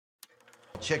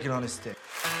Chicken on a stick.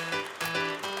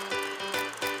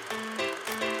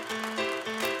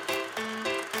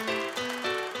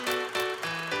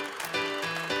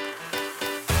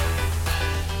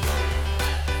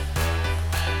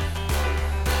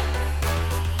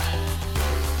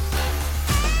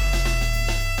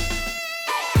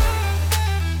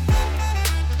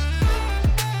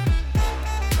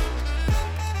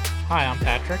 Hi, I'm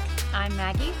Patrick. I'm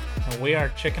Maggie. And we are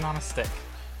Chicken on a Stick.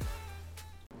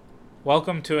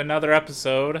 Welcome to another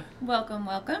episode. Welcome.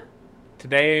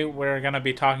 Today we're going to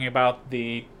be talking about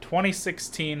the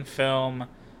 2016 film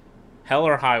Hell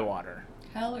or High Water.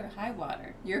 Hell or High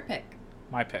Water. Your pick.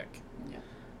 My pick.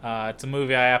 Yeah. It's a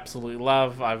movie I absolutely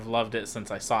love. I've loved it since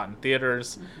I saw it in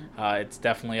theaters. Mm-hmm. It's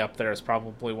definitely up there as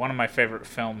probably one of my favorite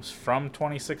films from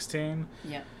 2016.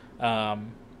 Yeah.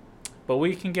 But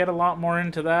we can get a lot more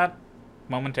into that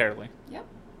momentarily. Yep.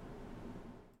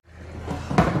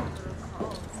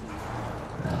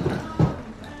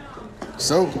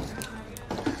 So,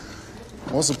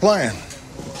 what's the plan?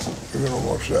 We're gonna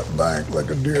watch that bank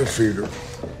like a deer feeder.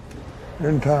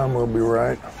 In time, we'll be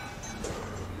right.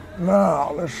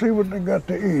 Now, let's see what they got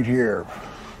to eat here.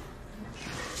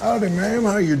 Howdy, ma'am.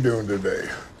 How you doing today?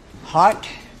 Hot,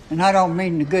 and I don't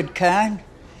mean the good kind.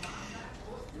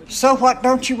 So what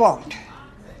don't you want?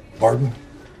 Pardon?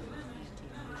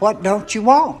 What don't you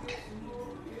want?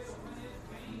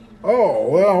 Oh,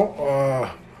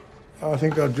 well, I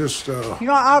think I'll just, You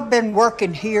know, I've been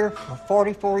working here for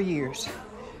 44 years.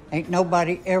 Ain't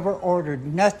nobody ever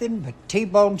ordered nothing but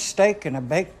T-bone steak and a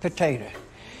baked potato.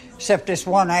 Except this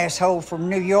one asshole from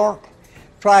New York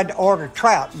tried to order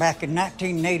trout back in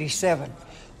 1987.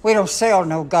 We don't sell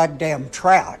no goddamn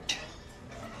trout.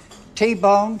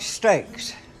 T-bone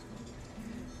steaks.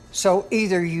 So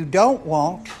either you don't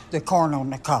want the corn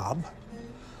on the cob,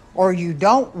 or you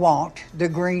don't want the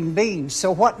green beans.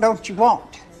 So what don't you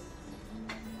want?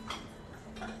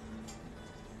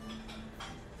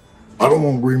 I don't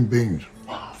want green beans.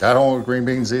 I don't want green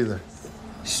beans either.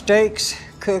 Steaks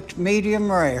cooked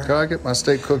medium rare. Can I get my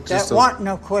steak cooked just That wasn't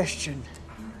no question.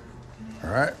 All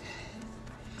right.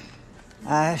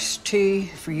 Iced tea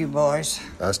for you boys.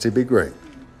 Iced tea be great.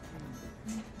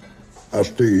 I'll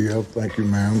tea you up. Thank you,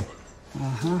 ma'am.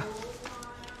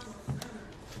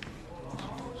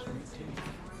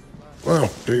 Well,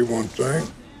 tell you one thing.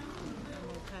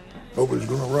 Nobody's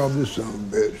gonna rob this son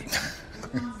of a bitch.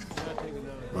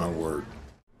 My word.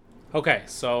 Okay,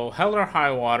 so Hell or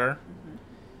High Water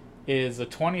is a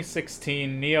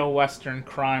 2016 neo-Western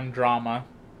crime drama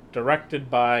directed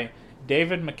by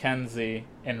David Mackenzie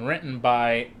and written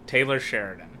by Taylor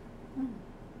Sheridan.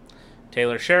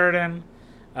 Taylor Sheridan,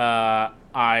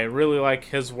 I really like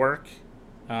his work.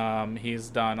 He's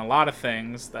done a lot of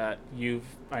things that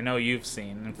I know you've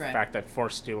seen. In fact, I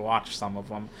forced you to watch some of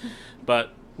them.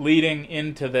 But leading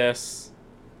into this,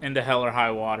 into Hell or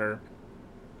High Water,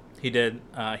 he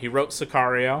wrote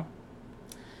Sicario.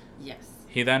 Yes.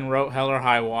 He then wrote Hell or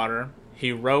High Water.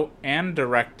 He wrote and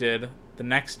directed the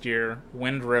next year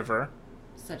Wind River.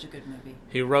 Such a good movie.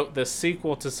 He wrote the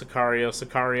sequel to Sicario,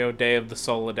 Sicario Day of the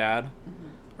Soledad,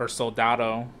 or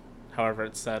Soldado, however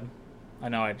it's said. I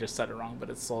know I just said it wrong, but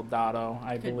it's Soldado,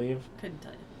 I believe. Couldn't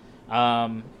tell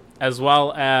you. As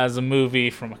well as a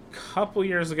movie from a couple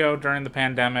years ago during the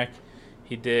pandemic.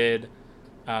 He did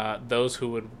Those Who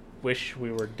Would Wish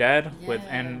We Were Dead with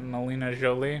Angelina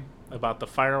Jolie about the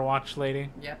Firewatch lady.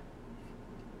 Yep.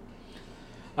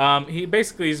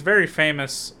 He's very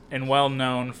famous and well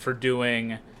known for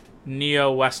doing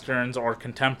neo-westerns or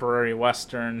contemporary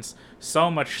westerns, so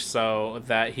much so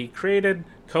that he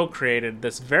co-created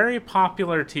this very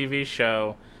popular TV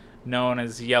show known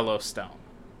as Yellowstone,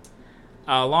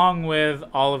 along with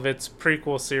all of its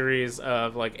prequel series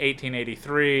of like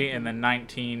 1883 and then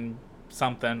 19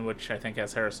 something, which I think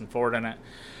has Harrison Ford in it,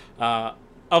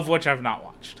 of which I've not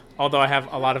watched. Although I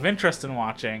have a lot of interest in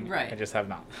watching, right. I just have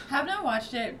not. Have not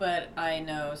watched it, but I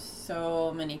know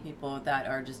so many people that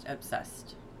are just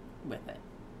obsessed with it.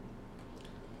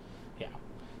 Yeah.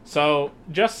 So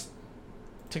just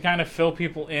to kind of fill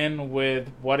people in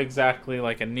with what exactly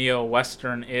like a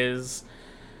neo-Western is,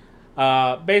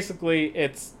 basically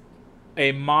it's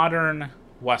a modern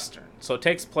Western. So it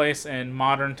takes place in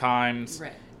modern times.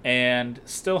 Right. And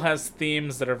still has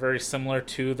themes that are very similar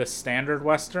to the standard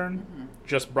Western,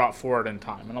 just brought forward in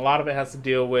time. And a lot of it has to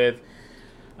deal with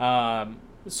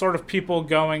sort of people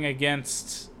going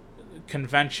against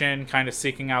convention, kind of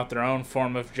seeking out their own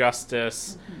form of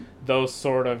justice, those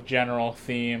sort of general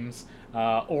themes,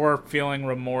 or feeling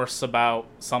remorse about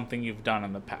something you've done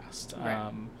in the past.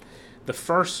 Right. The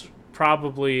first,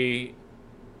 probably,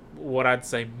 what I'd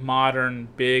say modern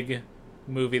big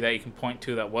movie that you can point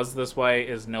to that was this way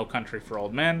is No Country for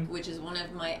Old Men. Which is one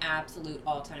of my absolute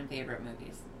all-time favorite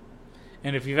movies.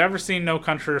 And if you've ever seen No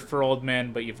Country for Old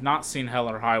Men, but you've not seen Hell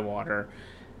or High Water,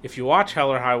 if you watch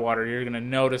Hell or High Water, you're going to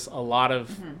notice a lot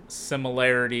of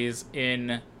similarities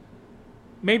in,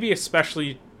 maybe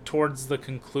especially towards the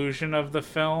conclusion of the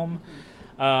film,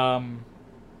 and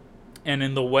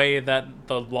in the way that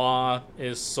the law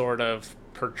is sort of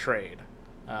portrayed.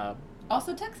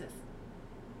 Also Texas.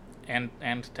 And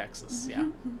Texas, yeah.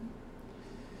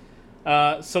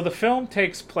 So the film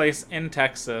takes place in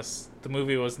Texas. The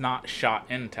movie was not shot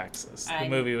in Texas. The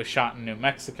movie was shot in New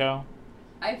Mexico.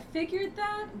 I figured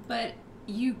that, but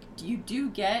you do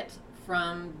get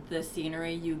from the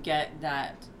scenery, you get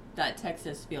that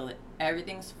Texas feel. That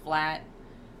everything's flat,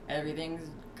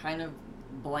 everything's kind of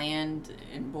bland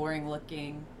and boring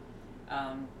looking.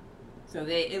 So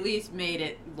they at least made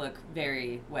it look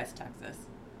very West Texas.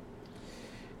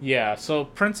 Yeah, so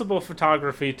principal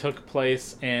photography took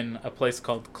place in a place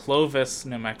called Clovis,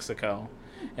 New Mexico,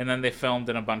 and then they filmed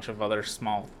in a bunch of other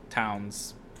small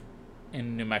towns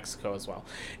in New Mexico as well.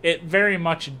 It very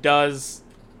much does,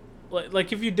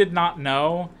 like if you did not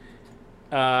know,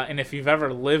 and if you've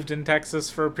ever lived in Texas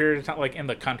for a period of time, like in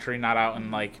the country, not out in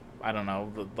like, I don't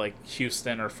know, like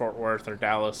Houston or Fort Worth or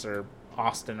Dallas or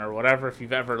Austin or whatever, if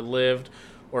you've ever lived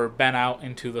or been out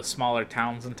into the smaller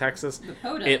towns in Texas,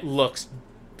 it looks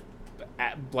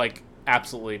like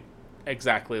absolutely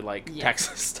exactly like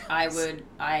Texas does.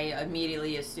 I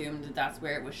immediately assumed that that's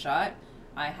where it was shot.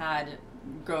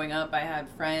 Growing up, I had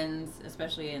friends,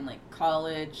 especially in like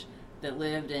college, that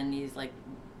lived in these like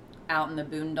out in the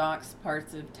boondocks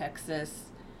parts of Texas.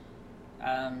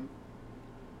 The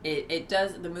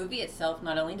movie itself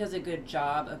not only does a good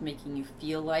job of making you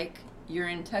feel like you're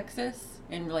in Texas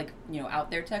and like, you know,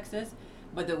 out there Texas,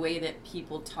 but the way that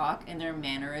people talk and their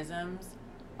mannerisms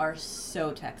are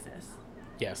so Texas.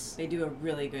 Yes. They do a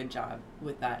really good job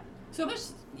with that. So much,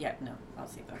 I'll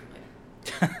save that for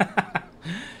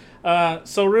later.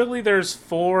 So really there's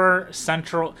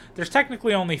there's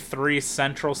technically only 3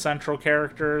 central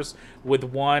characters with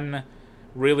one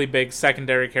really big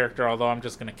secondary character, although I'm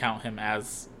just going to count him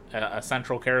as a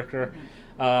central character.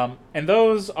 And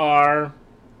those are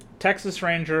Texas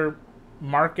Ranger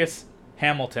Marcus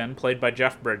Hamilton, played by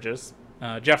Jeff Bridges.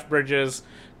 Jeff Bridges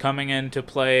coming in to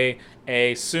play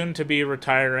a soon-to-be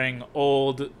retiring,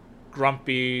 old,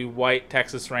 grumpy, white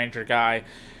Texas Ranger guy.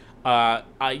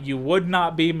 You would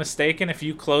not be mistaken if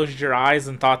you closed your eyes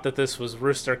and thought that this was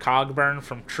Rooster Cogburn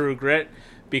from True Grit,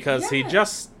 because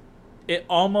it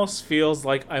almost feels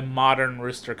like a modern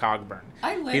Rooster Cogburn.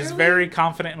 He's very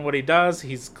confident in what he does.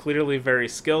 He's clearly very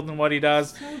skilled in what he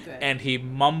does. So good. And he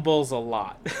mumbles a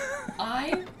lot.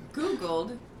 I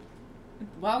Googled,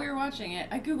 while we were watching it,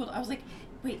 I was like,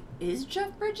 wait, is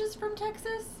Jeff Bridges from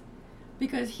Texas?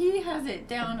 Because he has it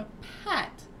down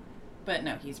pat. But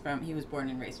no, he was born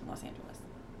and raised in Los Angeles.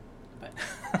 But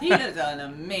he does an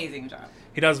amazing job.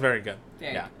 He does very good.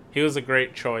 Very good. He was a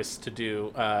great choice to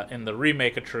do in the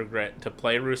remake of True Grit to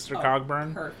play Rooster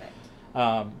Cogburn. Perfect.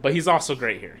 But he's also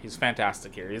great here. He's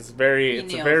fantastic here. It's a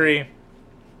very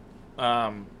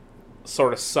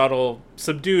sort of subtle,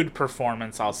 subdued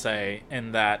performance, I'll say,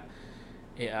 in that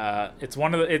it's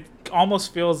it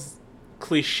almost feels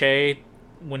cliche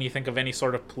when you think of any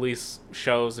sort of police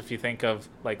shows. If you think of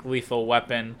like Lethal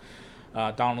Weapon,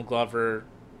 Danny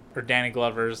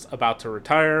Glover's about to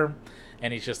retire,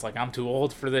 and he's just like, I'm too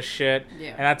old for this shit.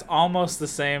 Yeah. And that's almost the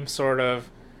same sort of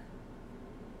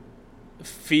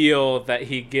feel that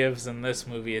he gives in this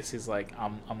movie. Is he's like,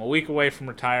 I'm a week away from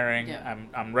retiring. Yeah.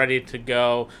 I'm ready to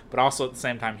go, but also at the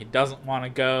same time he doesn't want to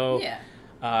go.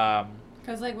 Yeah.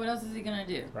 Because like, what else is he gonna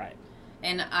do? Right.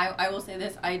 And I will say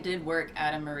this: I did work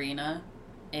at a marina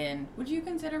would you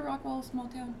consider Rockwell a small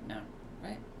town? No,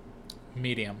 right?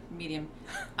 Medium.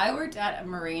 I worked at a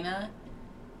marina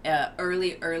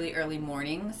early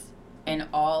mornings, and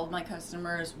all my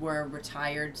customers were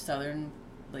retired Southern,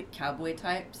 like, cowboy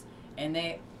types, and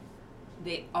they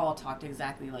all talked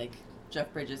exactly like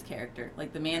Jeff Bridges' character.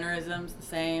 Like, the mannerisms the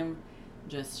same,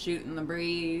 just shooting the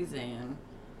breeze and,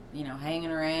 you know,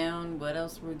 hanging around, what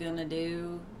else we're gonna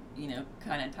do, you know,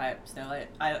 kind of type. So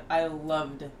I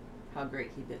loved how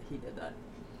great he did that.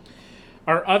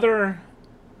 Our other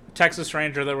Texas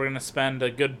Ranger that we're going to spend a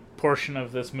good portion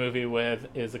of this movie with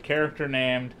is a character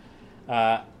named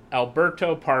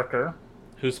Alberto Parker,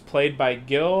 who's played by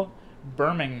Gil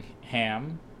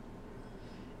Birmingham.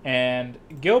 And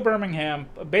Gil Birmingham,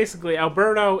 basically,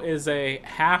 Alberto is a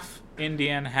half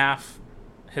Indian, half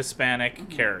Hispanic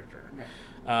character.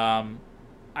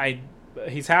 Right.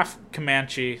 He's half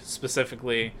Comanche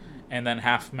specifically, and then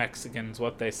half Mexican is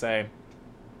what they say.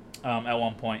 at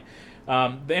one point.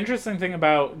 The interesting thing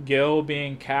about Gil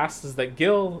being cast is that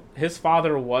Gil, his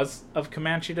father was of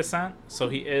Comanche descent, so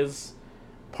he is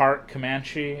part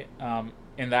Comanche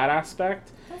in that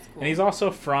aspect. That's cool. And he's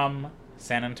also from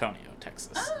San Antonio,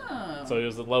 Texas. Oh. So he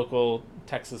was a local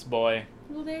Texas boy.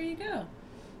 Well, there you go.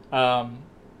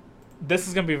 This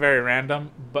is going to be very random,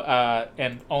 but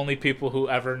and only people who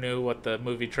ever knew what the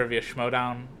movie Trivia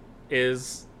Schmodown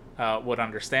is would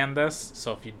understand this.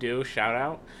 So if you do, shout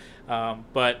out.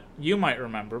 But you might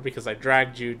remember, because I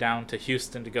dragged you down to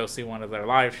Houston to go see one of their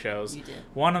live shows. You did.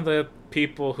 One of the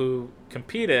people who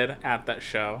competed at that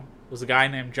show was a guy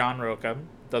named John Roca.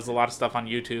 Does a lot of stuff on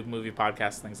YouTube, movie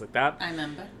podcasts, things like that. I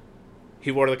remember. He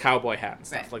wore the cowboy hat and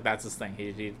stuff. Right. Like, that's his thing.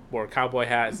 He wore a cowboy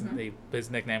hat. His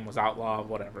nickname was Outlaw,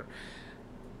 whatever.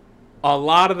 A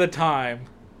lot of the time,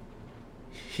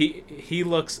 he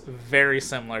looks very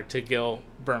similar to Gil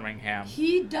Birmingham.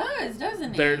 He does,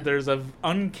 doesn't he? There's an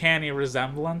uncanny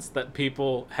resemblance that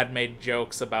people had made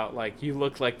jokes about, like, you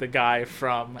look like the guy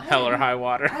from Hell or High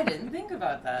Water. I didn't think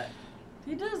about that.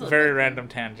 He does look Very like random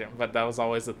tangent, but that was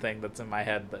always the thing that's in my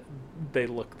head, that they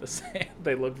look the same.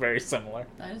 They look very similar.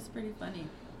 That is pretty funny.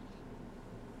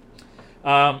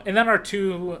 And then our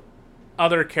two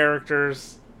other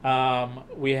characters,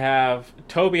 we have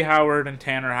Toby Howard and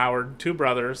Tanner Howard, two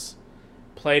brothers,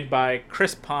 played by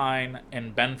Chris Pine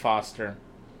and Ben Foster.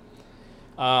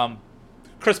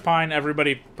 Chris Pine,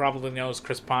 everybody probably knows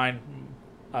Chris Pine.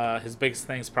 His biggest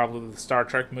thing is probably the Star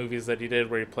Trek movies that he did,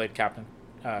 where he played Captain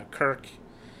Kirk.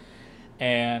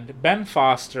 And Ben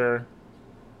Foster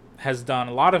has done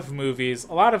a lot of movies,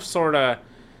 a lot of sort of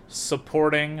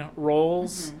supporting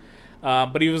roles.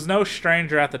 But he was no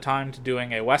stranger at the time to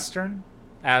doing a Western,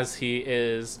 as he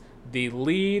is the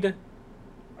lead,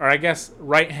 or I guess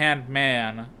right-hand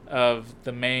man, of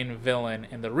the main villain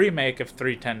in the remake of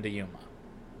 3:10 to Yuma.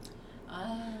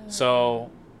 So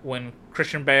when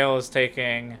Christian Bale is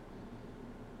taking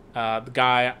the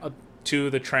guy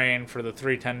to the train for the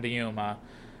 3:10 to Yuma,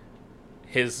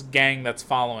 his gang that's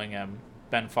following him,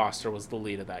 Ben Foster was the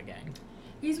lead of that gang.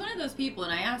 He's one of those people,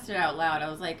 and I asked it out loud. I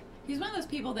was like, he's one of those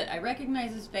people that I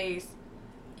recognize his face.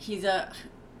 He's a,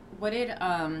 what did,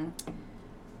 oh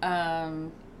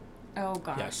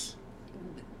gosh. Yes.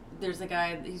 There's a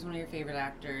guy, he's one of your favorite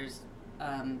actors.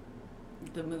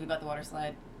 The movie about the water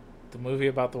slide. The movie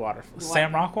about the water. The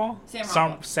Sam water- Rockwell? Sam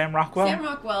Rockwell. Sam Rockwell? Sam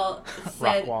Rockwell said,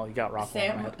 Rockwell, you got Rockwell.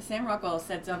 in my head. Sam Rockwell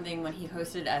said something when he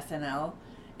hosted SNL,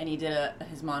 and he did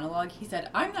his monologue. He said,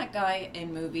 "I'm that guy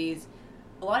in movies.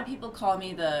 A lot of people call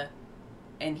me the,"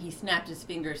 and he snapped his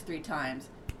fingers 3 times.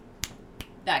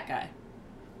 That guy.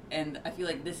 And I feel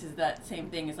like this is that same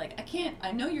thing. It's like,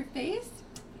 I know your face,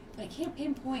 but I can't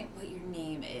pinpoint what your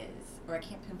name is, or I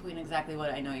can't pinpoint exactly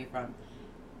what I know you from.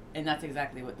 And that's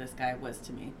exactly what this guy was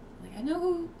to me. Like, I know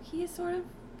who he is, sort of,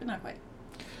 but not quite.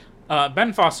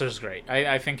 Ben Foster's great.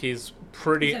 I think he's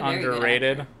pretty He's a very good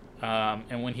underrated.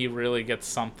 And when he really gets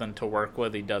something to work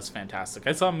with, he does fantastic.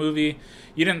 I saw a movie,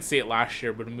 you didn't see it last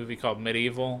year, but a movie called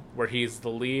Medieval, where he's the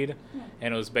lead,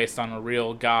 and it was based on a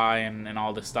real guy and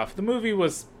all this stuff. The movie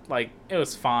was, like, it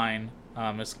was fine.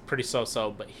 It was pretty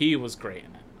so-so, but he was great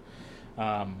in it.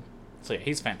 So yeah,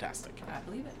 he's fantastic. I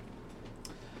believe it.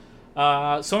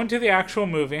 So into the actual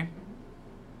movie,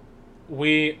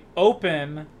 we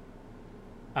open,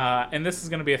 and this is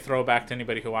going to be a throwback to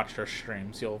anybody who watched our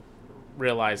streams. You'll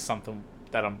realize something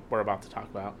that we're about to talk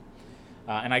about.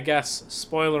 And I guess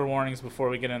spoiler warnings before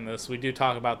we get into this. We do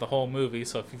talk about the whole movie,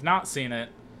 so if you've not seen it,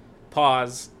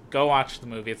 pause, go watch the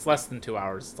movie. It's less than 2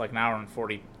 hours. It's like an hour and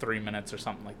 43 minutes or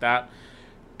something like that.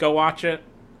 Go watch it,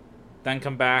 then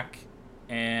come back,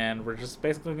 and we're just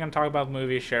basically going to talk about the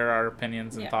movie, share our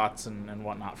opinions and thoughts and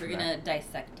whatnot. We're going to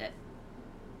dissect it.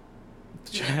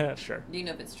 Sure. Do you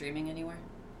know if it's streaming anywhere?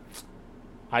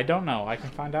 I don't know. I can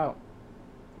find out.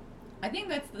 I think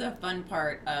that's the fun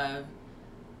part of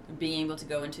being able to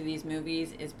go into these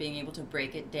movies, is being able to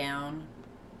break it down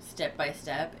step by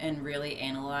step and really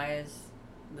analyze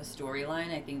the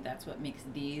storyline. I think that's what makes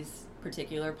these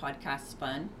particular podcasts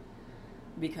fun,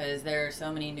 because there are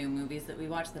so many new movies that we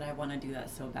watch that I want to do that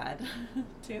so bad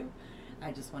too.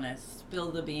 I just want to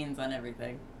spill the beans on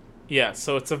everything. Yeah,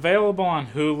 so it's available on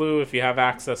Hulu if you have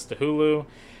access to Hulu,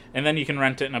 and then you can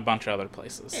rent it in a bunch of other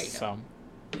places. There you So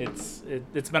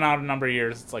it's been out a number of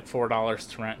years. It's like $4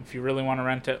 to rent if you really want to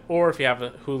rent it, or if you have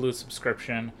a Hulu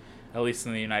subscription, at least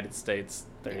in the United States.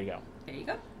 There you go. There you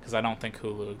go. Because I don't think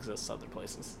Hulu exists other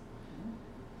places.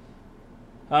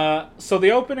 So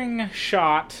the opening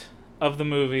shot of the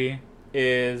movie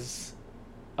is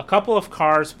a couple of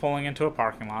cars pulling into a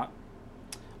parking lot.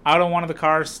 Out of one of the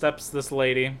cars steps this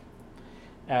lady,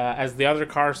 As the other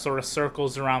car sort of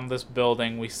circles around this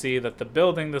building, we see that the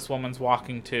building this woman's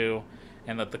walking to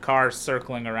and that the car is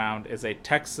circling around is a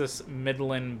Texas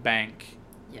Midland bank.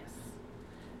 Yes.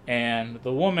 And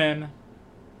the woman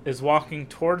is walking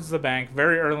towards the bank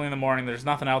very early in the morning. There's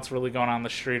nothing else really going on the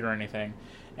street or anything.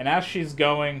 And as she's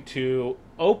going to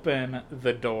open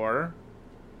the door,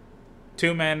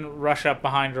 two men rush up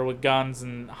behind her with guns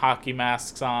and hockey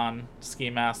masks on, ski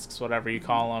masks, whatever you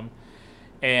call them,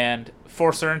 and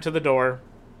force her into the door,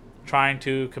 trying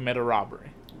to commit a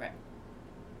robbery. Right.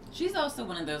 She's also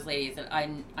one of those ladies that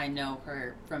I know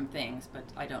her from things, but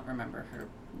I don't remember her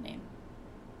name.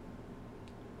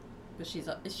 But she's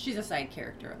a side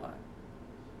character a lot.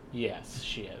 Yes,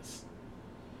 she is.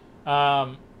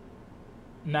 Now,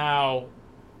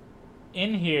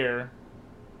 in here,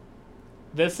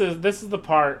 this is the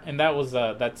part, and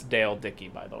that's Dale Dickey,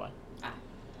 by the way.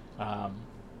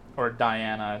 Or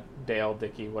Diana Dale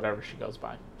Dickey, whatever she goes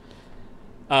by.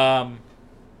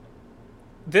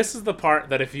 This is the part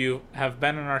that if you have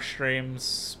been in our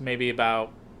streams maybe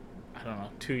about, I don't know,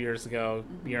 2 years ago,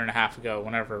 year and a half ago,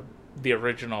 whenever the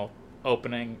original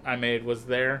opening I made was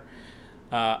there,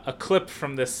 a clip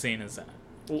from this scene is in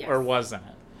it, or was in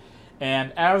it.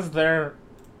 And as they're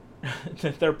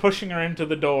pushing her into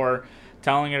the door,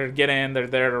 telling her to get in, they're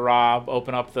there to rob,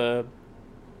 open up the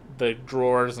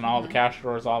drawers and all the cash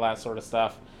drawers, all that sort of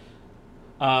stuff.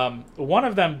 One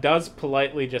of them does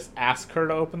politely just ask her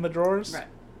to open the drawers. Right.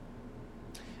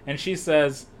 And she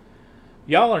says,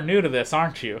 "Y'all are new to this,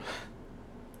 aren't you?"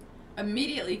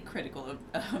 Immediately critical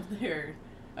of their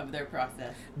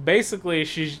process. Basically,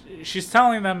 she's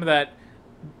telling them that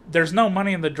there's no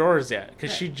money in the drawers yet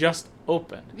because she just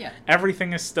opened. Yeah.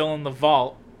 Everything is still in the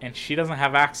vault, and she doesn't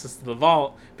have access to the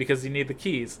vault because you need the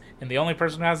keys. And the only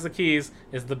person who has the keys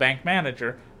is the bank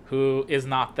manager, who is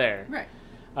not there. Right.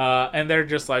 And they're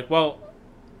just like, well,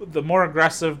 the more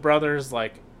aggressive brothers,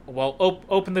 like, well,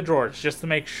 open the drawers just to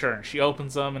make sure. And she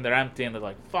opens them, and they're empty, and they're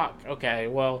like, fuck, okay,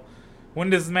 well, when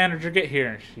does the manager get here?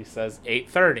 And she says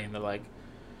 8:30, and they're like,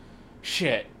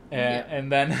 shit.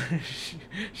 And then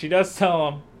she does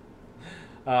tell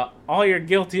them, all you're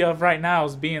guilty of right now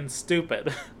is being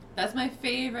stupid. That's my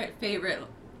favorite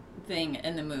thing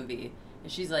in the movie.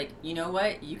 She's like, you know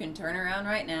what? You can turn around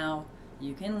right now.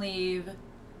 You can leave.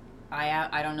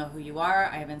 I don't know who you are.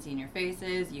 I haven't seen your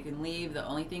faces. You can leave. The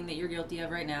only thing that you're guilty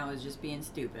of right now is just being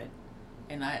stupid.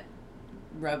 And that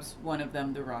rubs one of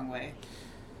them the wrong way.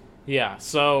 Yeah,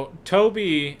 so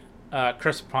Toby,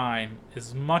 Chris Pine,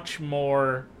 is much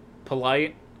more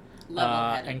polite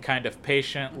and kind of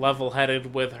patient,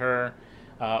 level-headed with her,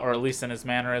 or at least in his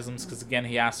mannerisms, because again,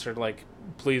 he asked her, like,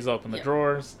 please open the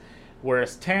drawers.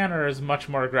 Whereas Tanner is much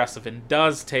more aggressive and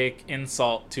does take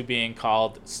insult to being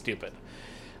called stupid.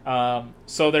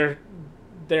 So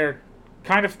they're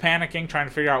kind of panicking, trying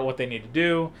to figure out what they need to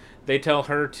do. They tell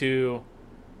her to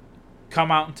come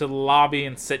out into the lobby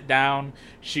and sit down.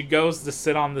 She goes to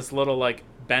sit on this little, like,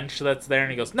 bench that's there,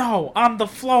 and he goes, no, on the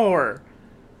floor!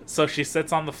 So she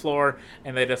sits on the floor,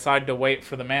 and they decide to wait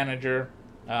for the manager.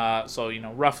 So,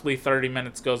 roughly 30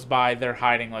 minutes goes by. They're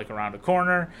hiding, like, around a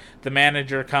corner. The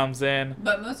manager comes in.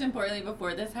 But most importantly,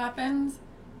 before this happens,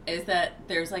 is that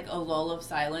there's, like, a lull of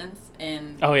silence.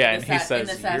 And oh, yeah, and he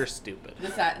says, you're stupid.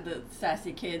 The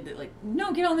sassy kid that, like,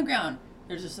 no, get on the ground.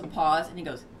 There's just some pause, and he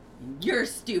goes, you're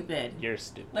stupid. You're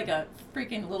stupid. Like a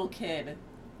freaking little kid.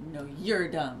 No, you're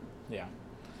dumb. Yeah.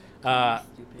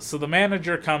 So the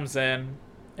manager comes in,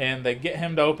 and they get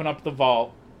him to open up the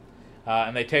vault,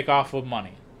 and they take off with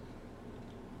money.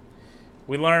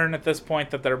 We learn at this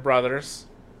point that they're brothers.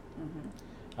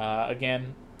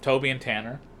 Again, Toby and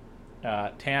Tanner.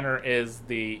 Tanner is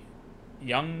the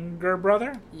younger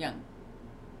brother? Young.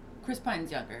 Chris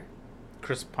Pine's younger.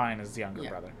 Chris Pine is the younger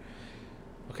brother.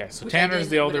 Okay, so Which Tanner's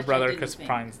the older brother, Chris think.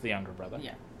 Pine's the younger brother.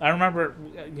 Yeah. I remember,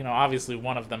 obviously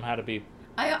one of them had to be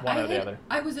one or the other.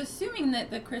 I was assuming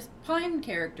that the Chris Pine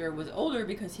character was older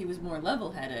because he was more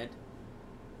level-headed.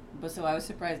 But so I was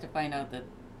surprised to find out that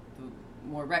the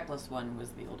more reckless one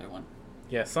was the older one.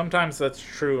 Yeah, sometimes that's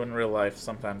true in real life,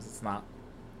 sometimes it's not.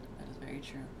 That is very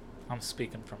true. I'm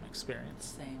speaking from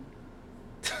experience. Same.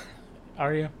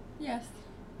 Are you? Yes.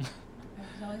 I was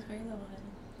always very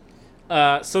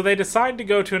level-headed. So they decide to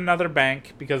go to another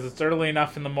bank because it's early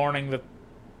enough in the morning that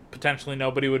potentially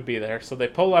nobody would be there. So they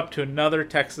pull up to another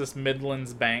Texas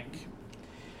Midlands bank.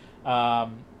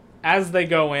 As they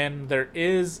go in, there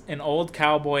is an old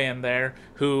cowboy in there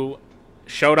who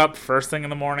showed up first thing in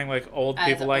the morning like old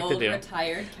people like to do. As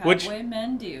retired cowboy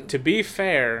men do. To be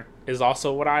fair, is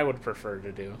also what I would prefer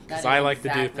to do. Because I like to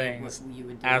do things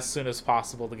as soon as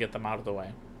possible to get them out of the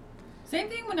way. Same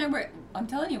thing when I worked. I'm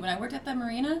telling you, when I worked at the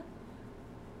marina,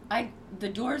 the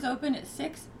doors open at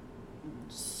 6.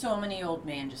 So many old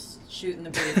men just shooting the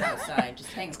breeze outside,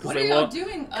 just hanging. What are y'all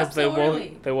doing up so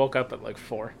early? They woke up at like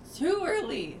 4. Too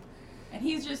early. And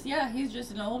he's just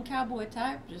an old cowboy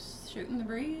type, just shooting the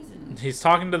breeze. And he's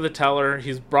talking to the teller.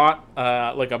 He's brought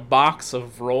like a box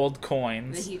of rolled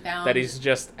coins that he found, that he's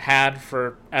just had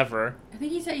forever. I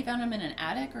think he said he found them in an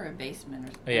attic or a basement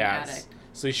or something. Yeah. Attic.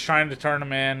 So he's trying to turn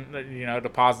them in,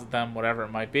 deposit them, whatever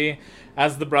it might be,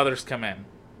 as the brothers come in.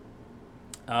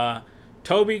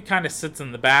 Toby kind of sits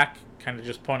in the back, kind of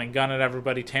just pointing gun at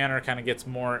everybody. Tanner kind of gets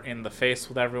more in the face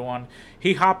with everyone.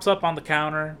 He hops up on the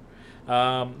counter.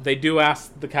 They do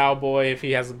ask the cowboy if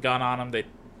he has a gun on him.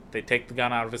 They take the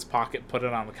gun out of his pocket, put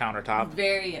it on the countertop.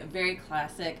 Very, very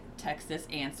classic Texas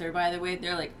answer, by the way.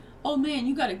 They're like, "Oh man,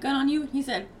 you got a gun on you?" He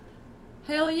said,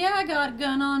 "Hell yeah, I got a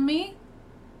gun on me."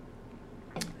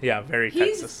 Yeah, very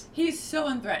Texas. He's so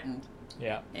unthreatened.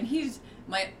 Yeah. And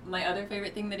my other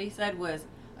favorite thing that he said was,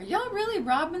 "Are y'all really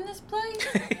robbing this place?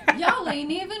 Y'all ain't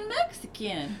even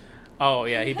Mexican." Oh,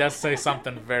 yeah, he does say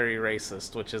something very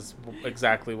racist, which is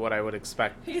exactly what I would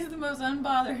expect. He's the most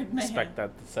unbothered man. Expect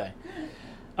that to say.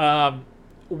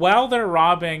 While they're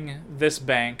robbing this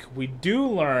bank, we do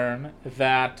learn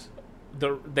that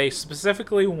they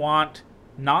specifically want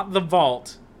not the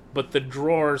vault, but the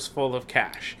drawers full of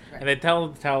cash. Right. And they tell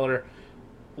the teller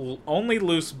only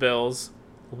loose bills,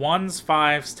 1s,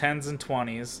 5s, 10s, and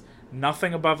 20s,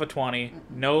 nothing above a 20,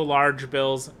 no large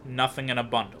bills, nothing in a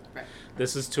bundle. Right.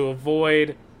 This is to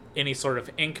avoid any sort of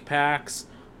ink packs,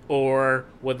 or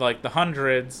with like the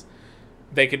hundreds,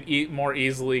 they could more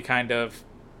easily kind of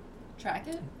track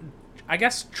it. I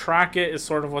guess track it is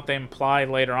sort of what they imply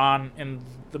later on in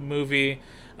the movie,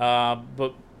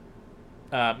 but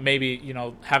maybe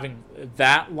having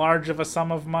that large of a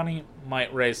sum of money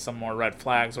might raise some more red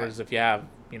flags. Whereas if you have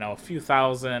a few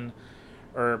thousand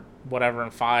or whatever in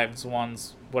 5s,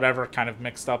 1s, whatever kind of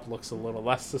mixed up looks a little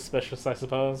less suspicious, I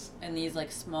suppose. And these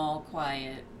like small,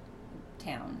 quiet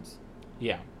towns.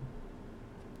 Yeah.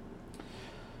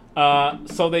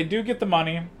 So they do get the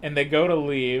money and they go to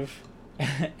leave,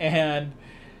 and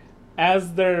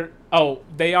as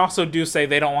they also do say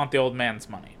they don't want the old man's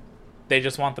money. They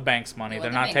just want the bank's money.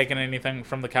 They're not taking anything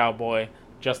from the cowboy,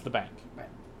 just the bank.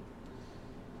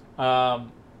 Right.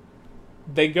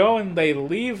 They go and they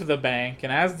leave the bank,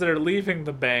 and as they're leaving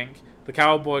the bank, the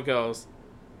cowboy goes,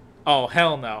 "Oh,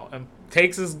 hell no," and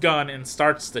takes his gun and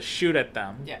starts to shoot at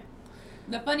them. Yeah.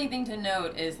 The funny thing to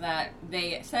note is that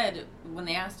they said, when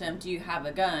they asked him, "Do you have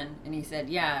a gun?" and he said,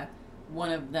 "Yeah,"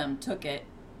 one of them took it,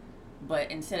 but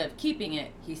instead of keeping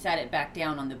it, he sat it back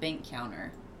down on the bank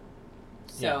counter.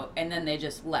 So, yeah. And then they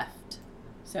just left.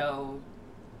 So,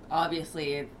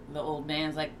 obviously, the old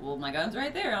man's like, "Well, my gun's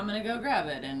right there. I'm going to go grab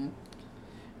it."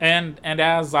 And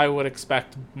as I would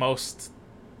expect most,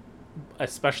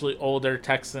 especially older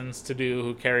Texans to do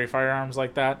who carry firearms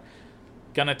like that,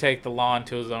 gonna take the law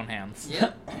into his own hands.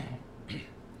 Yep.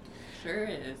 Sure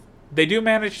is. They do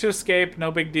manage to escape, no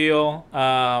big deal. He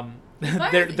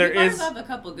fires off a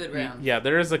couple good rounds. Yeah,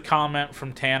 there is a comment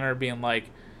from Tanner being like,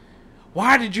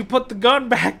 "Why did you put the gun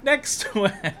back next to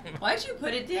him? Why'd you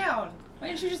put it down? Why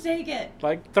didn't you just take it?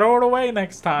 Like, throw it away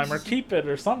next time or keep it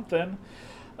or something."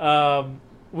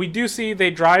 We do see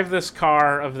they drive this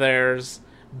car of theirs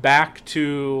back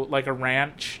to like a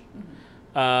ranch.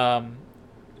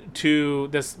 To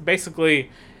this,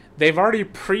 basically, they've already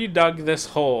pre-dug this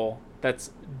hole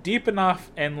that's deep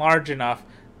enough and large enough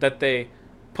that they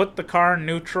put the car in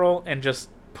neutral and just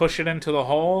push it into the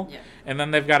hole. Yeah. And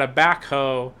then they've got a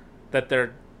backhoe that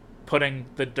they're putting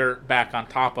the dirt back on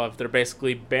top of. They're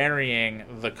basically burying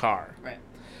the car. Right.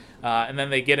 And then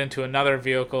they get into another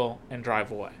vehicle and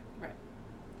drive away. Right.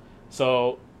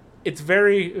 So it's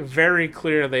very, very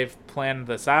clear they've planned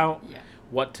this out. Yeah.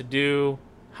 What to do,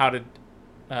 how to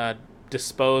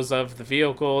dispose of the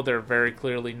vehicle. They're very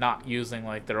clearly not using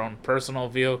like their own personal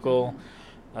vehicle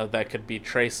that could be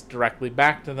traced directly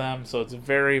back to them. So it's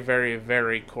very, very,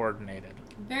 very coordinated.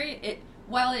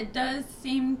 While it does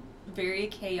seem very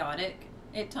chaotic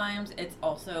at times, it's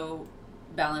also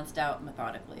balanced out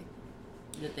methodically.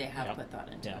 That they have put thought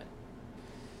into it.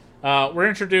 We're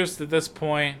introduced at this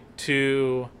point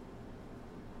to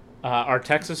our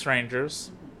Texas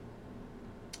Rangers.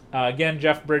 Again,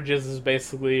 Jeff Bridges is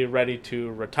basically ready to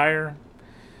retire,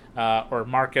 or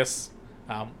Marcus.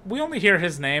 We only hear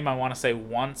his name, I want to say,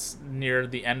 once near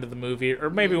the end of the movie, or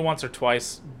maybe once or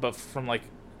twice, but from like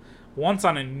once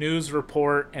on a news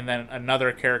report, and then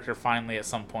another character finally at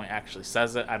some point actually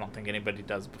says it. I don't think anybody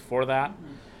does before that.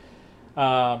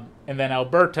 Mm-hmm. And then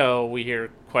Alberto, we hear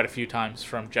quite a few times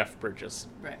from Jeff Bridges.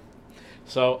 Right.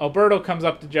 So Alberto comes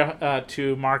up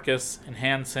to Marcus and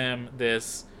hands him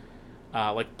this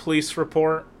like police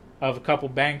report of a couple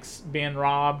banks being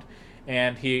robbed,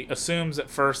 and he assumes at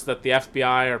first that the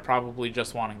FBI are probably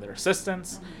just wanting their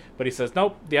assistance, but he says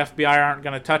nope, the FBI aren't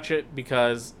going to touch it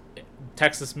because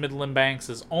Texas Midland Banks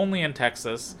is only in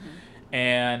Texas,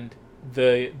 and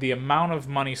the amount of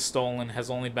money stolen has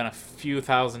only been a few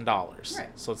 $1,000s. Right.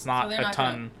 So it's not a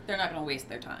ton. They're not going to waste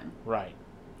their time. Right.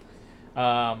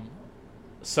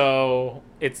 So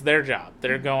it's their job.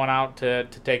 They're going out to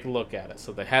take a look at it.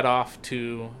 So they head off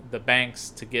to the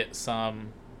banks to get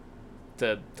some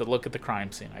to look at the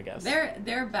crime scene, I guess.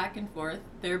 Their back and forth,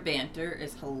 their banter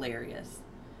is hilarious.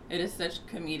 It is such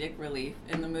comedic relief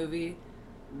in the movie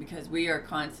because we are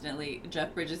constantly,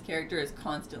 Jeff Bridges' character is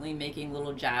constantly making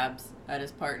little jabs at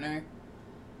his partner.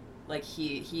 Like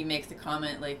he makes a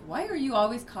comment like, "Why are you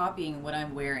always copying what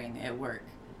I'm wearing at work?"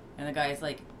 And the guy's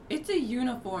like, "It's a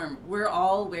uniform. We're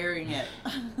all wearing it.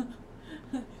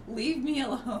 Leave me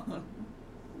alone."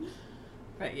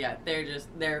 But yeah,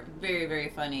 they're very, very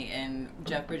funny, and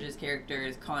Jeff Bridges' character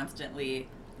is constantly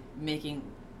making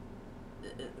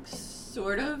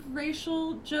sort of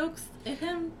racial jokes at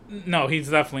him. No, he's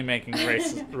definitely making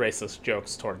racist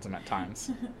jokes towards him at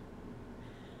times.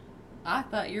 I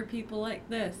thought your people like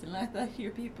this, and I thought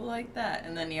your people like that,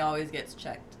 and then he always gets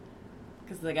checked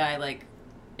because the guy like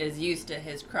is used to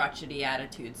his crotchety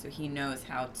attitude, so he knows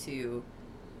how to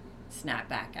snap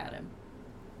back at him.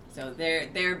 So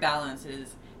their balance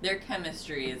is, their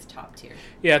chemistry is top tier.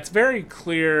 Yeah, it's very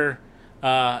clear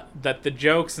that the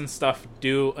jokes and stuff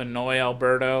do annoy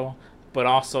Alberto, but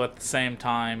also at the same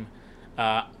time,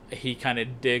 he kind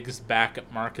of digs back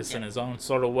at Marcus in his own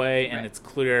sort of way, and it's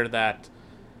clear that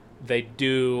they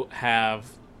do have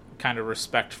kind of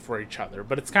respect for each other.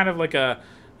 But it's kind of like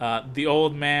the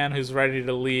old man who's ready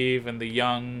to leave and the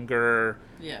younger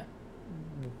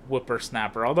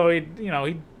whippersnapper. Although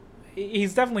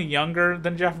he's definitely younger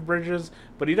than Jeff Bridges,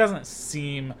 but he doesn't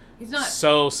seem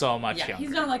so much younger.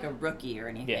 He's not like a rookie or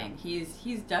anything. Yeah.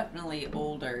 He's definitely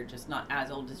older, just not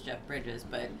as old as Jeff Bridges.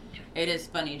 But it is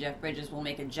funny. Jeff Bridges will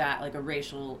make a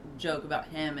racial joke about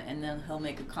him, and then he'll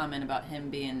make a comment about him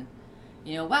being,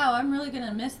 wow, I'm really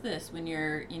gonna miss this when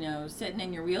you're, sitting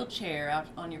in your wheelchair out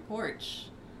on your porch,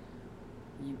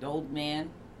 you old man,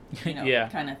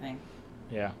 kind of thing.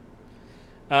 Yeah.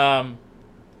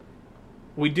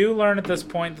 We do learn at this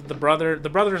point that the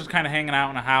brothers are kind of hanging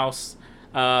out in a house.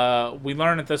 We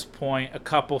learn at this point a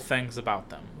couple things about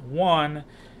them. One,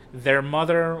 their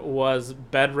mother was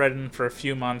bedridden for a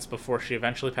few months before she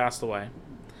eventually passed away.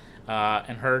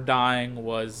 And her dying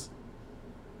was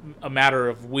a matter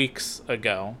of weeks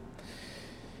ago.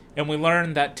 And we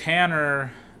learned that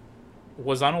Tanner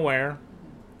was unaware,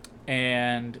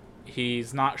 and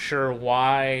he's not sure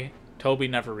why Toby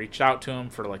never reached out to him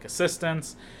for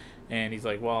assistance. And he's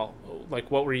like, well,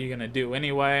 what were you going to do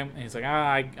anyway? And he's like,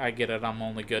 I get it. I'm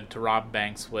only good to rob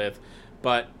banks with.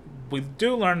 But we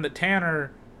do learn that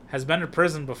Tanner has been to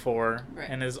prison before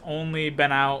and has only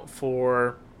been out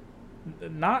for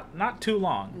not too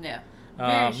long. Yeah.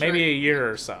 Maybe a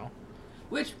year or so.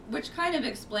 Which kind of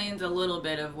explains a little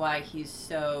bit of why he's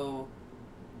so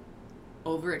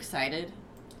overexcited,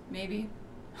 maybe,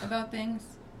 about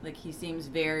things. Like, he seems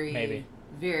very,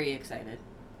 very excited.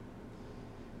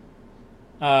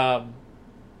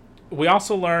 We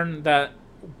also learned that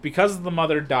because the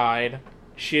mother died,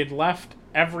 she had left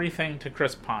everything to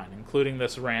Chris Pine, including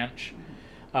this ranch.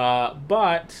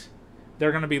 But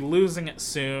they're going to be losing it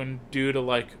soon due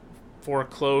to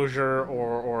foreclosure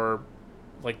or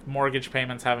mortgage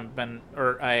payments haven't been,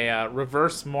 or a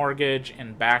reverse mortgage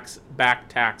and back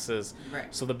taxes.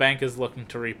 Right. So the bank is looking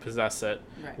to repossess it,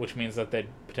 right. Which means that they'd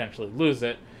potentially lose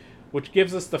it. Which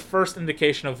gives us the first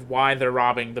indication of why they're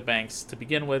robbing the banks to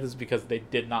begin with, is because they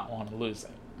did not want to lose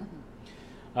it.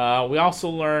 Mm-hmm. We also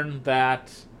learned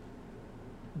that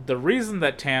the reason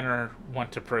that Tanner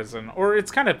went to prison, or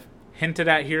it's kind of hinted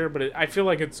at here, but I feel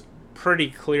like it's pretty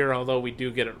clear, although we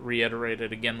do get it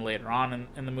reiterated again later on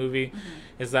in the movie,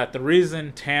 is that the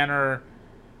reason Tanner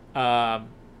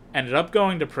ended up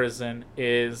going to prison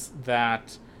is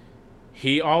that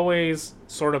he always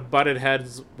sort of butted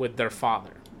heads with their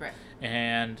father. Right.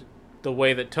 And the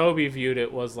way that Toby viewed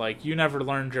it was you never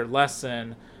learned your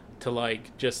lesson to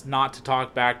just not to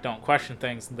talk back, don't question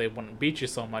things, and they wouldn't beat you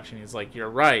so much. And he's like, you're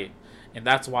right. And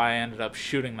that's why I ended up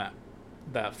shooting that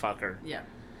fucker. Yeah.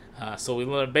 So we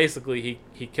learned basically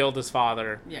he killed his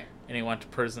father. Yeah. And he went to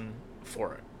prison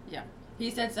for it. Yeah. He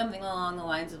said something along the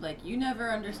lines of you never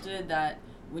understood that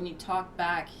when you talk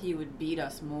back, he would beat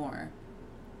us more.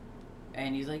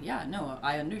 And he's like, yeah, no,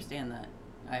 I understand that.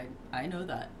 I know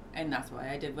that. And that's why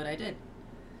I did what I did.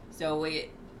 So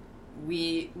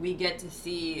we get to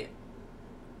see.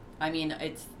 I mean,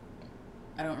 I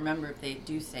don't remember if they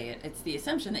do say it. It's the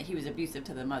assumption that he was abusive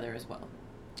to the mother as well.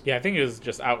 Yeah, I think it was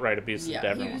just outright abusive to Yeah,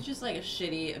 everyone. he was just like a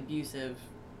shitty, abusive,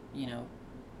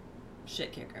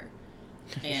 shit kicker.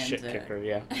 And, Shit kicker,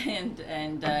 yeah.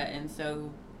 And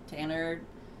so Tanner,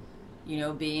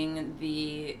 being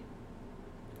the,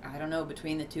 I don't know,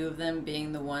 between the two of them,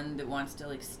 being the one that wants to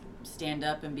like stand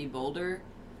up and be bolder,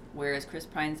 whereas Chris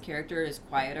Pine's character is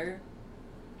quieter,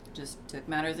 just took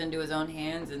matters into his own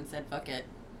hands and said, "Fuck it,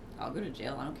 I'll go to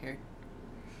jail. I don't care."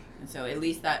 And so at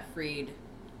least that freed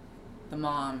the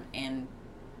mom and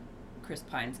Chris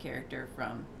Pine's character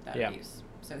from that abuse.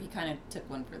 So he kind of took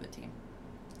one for the team.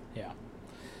 Yeah.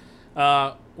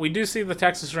 We do see the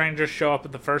Texas Rangers show up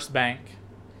at the first bank,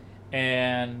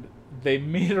 and they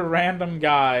meet a random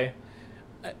guy,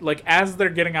 like, as they're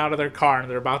getting out of their car and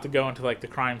they're about to go into, like, the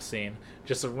crime scene.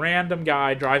 Just a random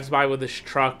guy drives by with his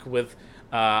truck with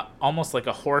almost like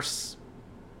a horse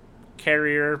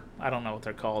carrier. I don't know what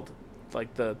they're called.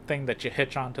 Like the thing that you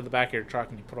hitch onto the back of your truck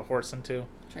and you put a horse into.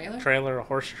 Trailer? A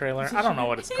horse trailer. I don't know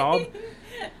what it's called.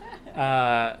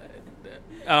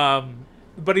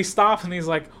 But he stops and he's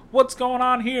like, "What's going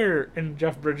on here?" And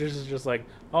Jeff Bridges is just like,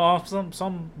 "Oh,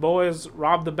 some boys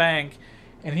robbed the bank."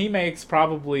 And he makes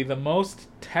probably the most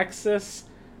Texas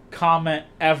comment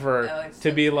ever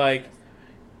to be like,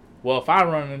 "Well, if I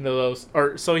run into those..."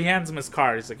 Or, so he hands him his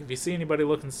card. He's like, "If you see anybody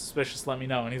looking suspicious, let me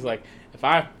know." And he's like, "If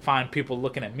I find people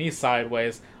looking at me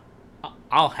sideways,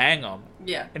 I'll hang them."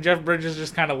 Yeah. And Jeff Bridges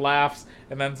just kind of laughs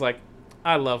and then's like,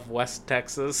 "I love West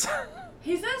Texas."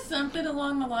 He says something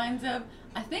along the lines of,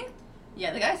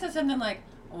 the guy says something like,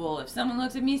 "Well, if someone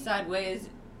looks at me sideways,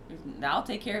 I'll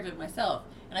take care of it myself."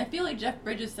 And I feel like Jeff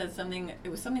Bridges said something, it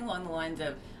was something along the lines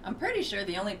of, "I'm pretty sure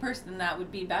the only person that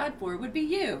would be bad for would be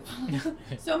you."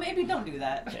 So maybe don't do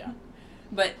that. Yeah.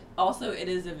 But also it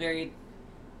is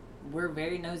we're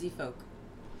very nosy folk.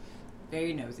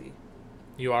 Very nosy.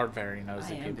 You are very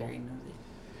nosy I am people. very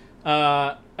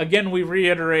nosy. Again, we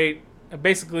reiterate,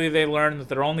 basically they learn that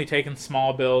they're only taking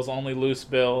small bills, only loose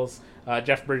bills.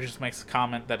 Jeff Bridges makes a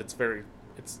comment that it's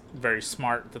very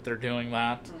smart that they're doing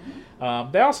that.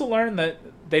 Mm-hmm. They also learn that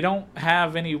they don't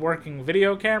have any working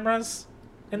video cameras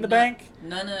in the bank.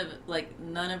 None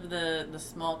of the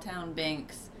small town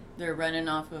banks. They're running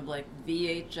off of like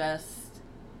VHS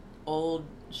old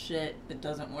shit that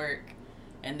doesn't work.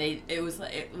 And it was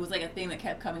like a thing that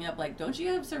kept coming up, like, "Don't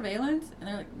you have surveillance?" And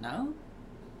they're like, "No,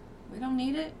 we don't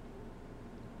need it.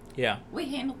 Yeah. We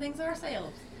handle things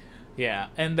ourselves." Yeah,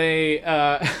 and they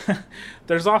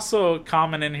there's also a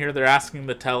comment in here. They're asking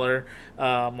the teller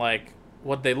like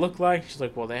what they look like. She's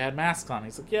like, "Well, they had masks on."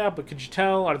 He's like, "Yeah, but could you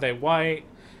tell? Are they white,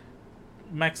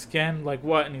 Mexican, like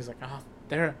what?" And he's like, "Oh,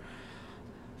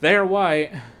 they're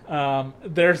white."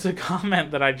 There's a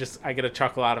comment that I get a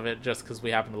chuckle out of it just because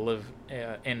we happen to live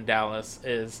in Dallas.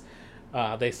 Is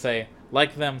they say,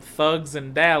 "Like them thugs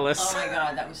in Dallas." Oh my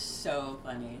god, that was so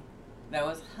funny. That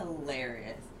was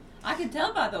hilarious. I could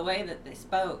tell by the way that they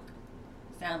spoke.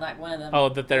 Sound like one of them. Oh,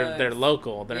 that they're thugs.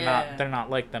 local. They're Yeah.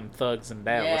 not like them thugs in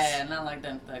Dallas. Yeah, not like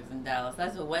them thugs in Dallas.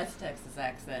 That's a West Texas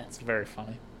accent. It's very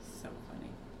funny. So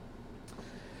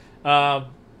funny.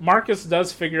 Marcus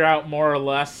does figure out more or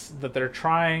less that they're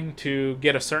trying to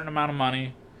get a certain amount of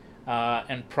money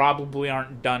and probably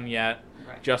aren't done yet.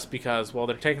 Right. Just because, well,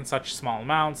 they're taking such small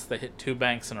amounts. They hit 2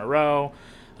 banks in a row.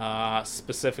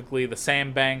 Specifically the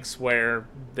same banks where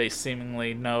they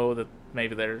seemingly know that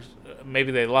maybe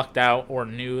they lucked out or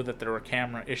knew that there were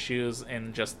camera issues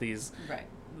in just these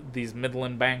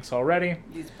Midland banks already.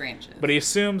 These branches. But he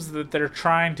assumes that they're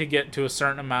trying to get to a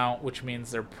certain amount, which means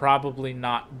they're probably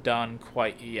not done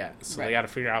quite yet. So they got to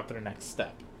figure out their next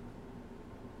step.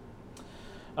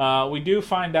 We do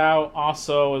find out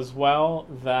also as well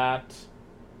that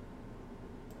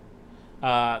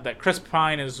Chris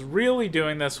Pine is really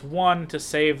doing this, one, to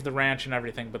save the ranch and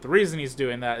everything, but the reason he's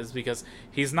doing that is because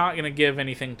he's not going to give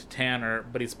anything to Tanner,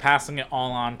 but he's passing it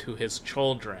all on to his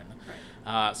children.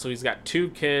 Right. So he's got 2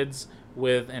 kids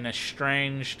with an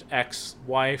estranged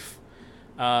ex-wife.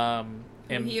 Who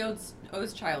he owes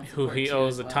child support who he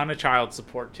owes a ton of child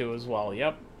support to as well,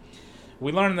 yep.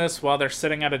 We learn this while they're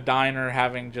sitting at a diner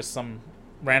having just some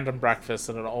random breakfast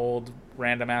at an old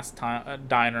random-ass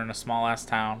diner in a small-ass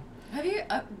town. Have you,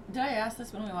 did I ask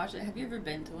this when we watched it? Have you ever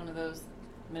been to one of those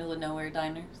middle of nowhere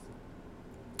diners?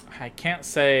 I can't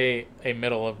say a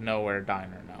middle of nowhere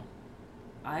diner, no.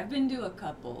 I've been to a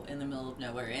couple in the middle of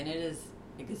nowhere, and it is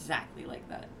exactly like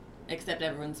that. Except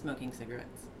everyone's smoking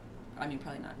cigarettes. I mean,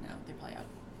 probably not now. They probably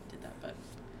did that, but...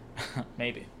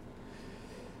 Maybe.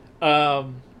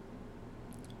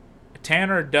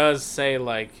 Tanner does say,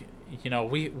 like,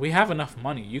 we have enough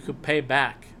money. You could pay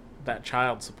back that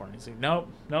child support. And he's like,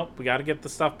 nope, we got to get the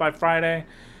stuff by Friday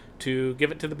to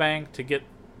give it to the bank to get,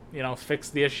 fix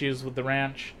the issues with the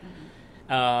ranch.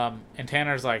 And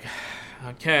Tanner's like,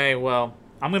 okay, well,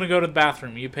 I'm going to go to the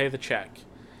bathroom. You pay the check.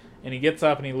 And he gets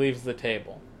up and he leaves the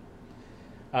table.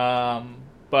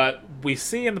 But we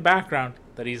see in the background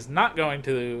that he's not going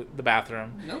to the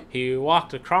bathroom. Nope. He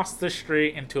walked across the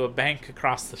street into a bank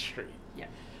across the street.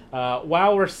 Yeah.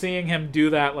 While we're seeing him do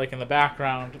that, like in the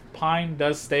background, Pine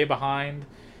does stay behind,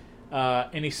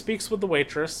 and he speaks with the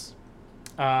waitress.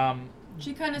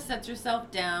 She kind of sets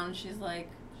herself down. She's like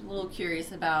a little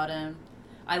curious about him.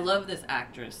 I love this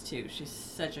actress too. She's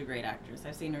such a great actress.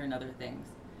 I've seen her in other things,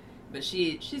 but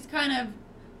she's kind of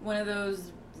one of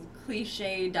those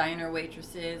cliche diner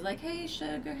waitresses, like, hey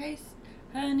sugar, hey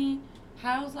honey,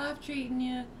 how's life treating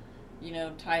you?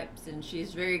 Types, and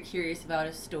she's very curious about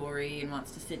his story and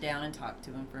wants to sit down and talk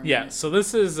to him for a minute. Yeah, so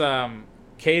this is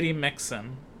Katie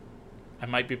Mixon. I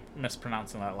might be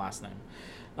mispronouncing that last name.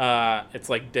 It's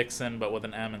like Dixon, but with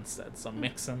an M instead, so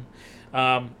Mixon.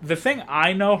 The thing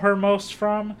I know her most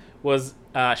from was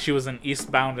she was in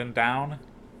Eastbound and Down.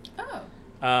 Oh.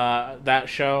 That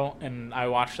show, and I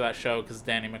watched that show because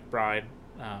Danny McBride,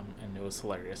 and it was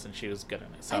hilarious, and she was good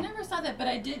in it. So. I never saw that,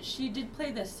 but she did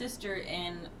play the sister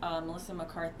in Melissa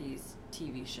McCarthy's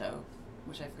TV show,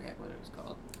 which I forget what it was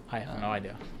called. I have no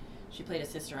idea. She played a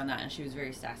sister on that, and she was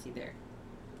very sassy there.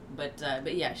 But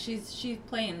yeah, she's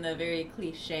playing the very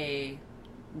cliche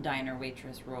diner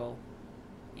waitress role,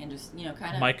 and just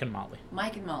kind of Mike and Molly.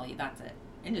 Mike and Molly, that's it.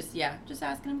 And just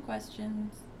asking him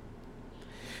questions.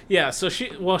 Yeah, so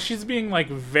she's being like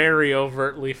very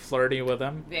overtly flirty with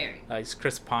him. Very. He's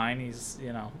Chris Pine. He's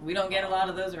We don't get a lot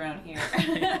of those around here.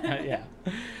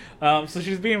 Yeah. So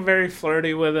she's being very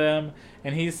flirty with him,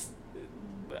 and he's.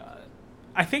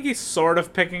 I think he's sort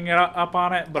of picking it up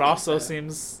on it, but also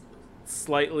seems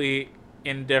slightly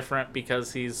indifferent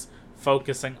because he's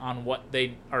focusing on what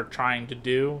they are trying to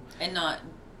do and not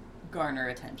garner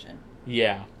attention.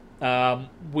 Yeah.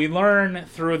 We learn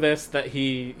through this that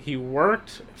he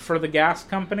worked for the gas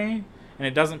company, and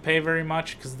it doesn't pay very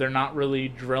much because they're not really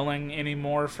drilling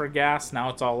anymore for gas. Now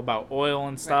it's all about oil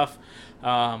and stuff.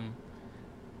 Right.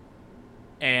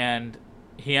 And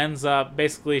he ends up,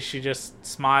 basically she just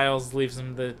smiles, leaves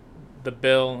him the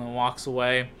bill, and walks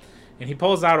away. And he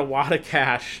pulls out a wad of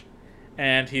cash,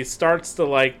 and he starts to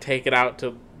like take it out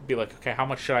to be like, okay, how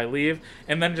much should I leave?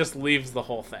 And then just leaves the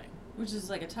whole thing. Which is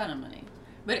like a ton of money.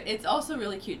 But it's also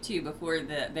really cute too. Before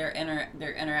their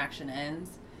interaction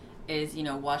ends, is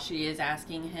while she is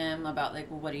asking him about like,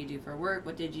 well, what do you do for work?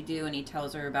 What did you do? And he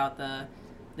tells her about the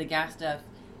gas stuff.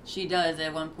 She does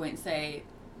at one point say,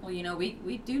 well,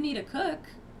 we do need a cook.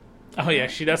 Oh yeah,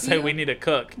 she does say we need a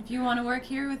cook. If you want to work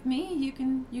here with me, you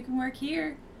can work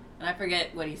here. And I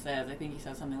forget what he says. I think he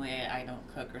says something like, I don't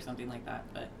cook or something like that.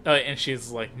 But and she's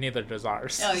like, neither does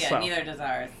ours. Oh, yeah, neither does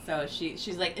ours. So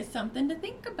she's like, it's something to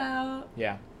think about.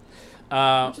 Yeah.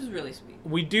 Which is really sweet.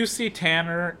 We do see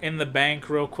Tanner in the bank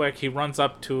real quick. He runs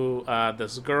up to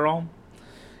this girl.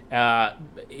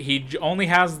 He only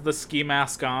has the ski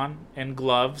mask on and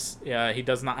gloves. He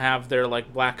does not have their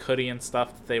like black hoodie and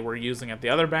stuff that they were using at the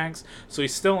other banks. So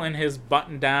he's still in his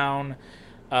button-down...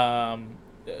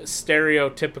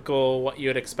 stereotypical what you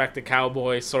would expect a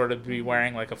cowboy sort of to be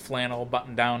wearing, like a flannel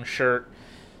button-down shirt.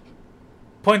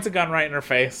 Points a gun right in her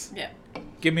face. Yeah.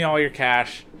 Give me all your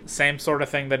cash. Same sort of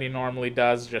thing that he normally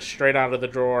does, just straight out of the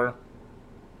drawer.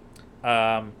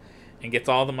 And gets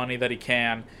all the money that he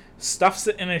can. Stuffs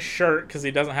it in his shirt because he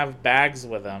doesn't have bags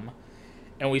with him.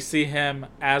 And we see him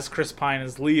as Chris Pine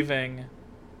is leaving,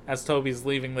 as Toby's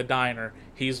leaving the diner.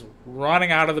 He's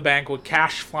running out of the bank with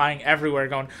cash flying everywhere,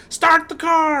 going, "Start the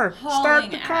car! Start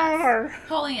the car!"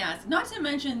 Hauling ass. Not to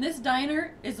mention, this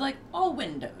diner is like all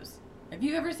windows. Have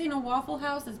you ever seen a Waffle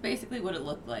House? That's basically what it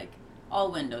looked like.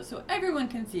 All windows. So everyone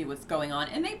can see what's going on.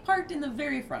 And they parked in the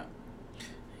very front.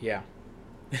 Yeah.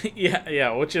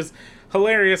 yeah, which is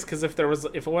hilarious because if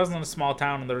it wasn't a small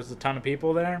town and there was a ton of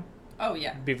people there, oh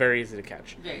yeah, it'd be very easy to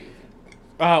catch. Very easy.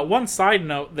 One side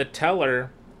note, the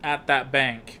teller at that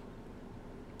bank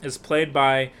is played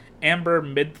by Amber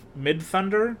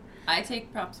Midthunder. I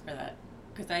take props for that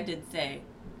because I did say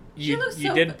you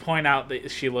did point out that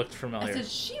she looked familiar. I said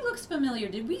she looks familiar.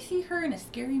 Did we see her in a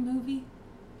scary movie?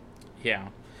 Yeah.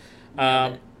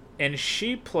 And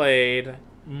she played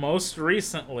most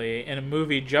recently in a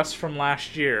movie just from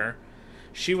last year.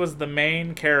 She was the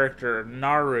main character,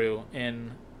 Naru,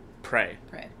 in Prey.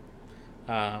 Prey.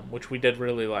 Which we did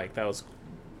really like. That was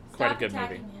quite a good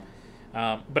movie.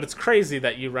 But it's crazy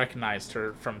that you recognized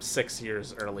her from 6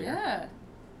 years earlier. Yeah.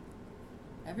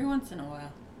 Every once in a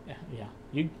while. Yeah.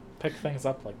 You pick things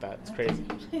up like that. It's crazy.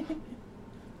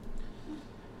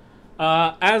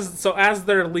 As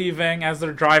they're leaving, as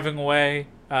they're driving away,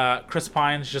 Chris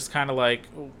Pine's just kind of like,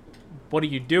 "What are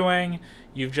you doing?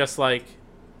 You've just like,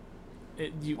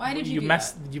 Why did you do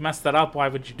messed that? You messed that up. Why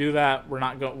would you do that?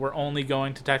 We're only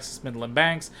going to Texas Midland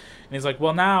Banks." And he's like,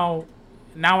 "Well, now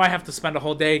I have to spend a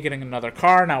whole day getting another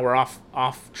car. Now we're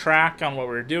off track on what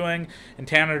we're doing." And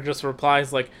Tanner just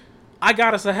replies like, "I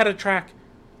got us ahead of track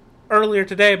earlier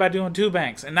today by doing 2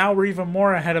 banks, and now we're even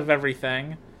more ahead of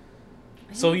everything.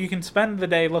 So you can spend the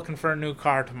day looking for a new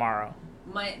car tomorrow."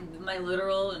 My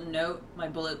literal note, my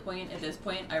bullet point at this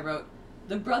point, I wrote,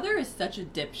 "The brother is such a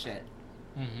dipshit."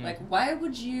 Mm-hmm. Like, why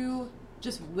would you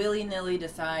just willy-nilly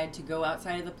decide to go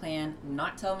outside of the plan,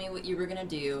 not tell me what you were going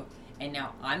to do, and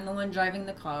now I'm the one driving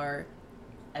the car?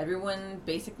 Everyone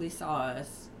basically saw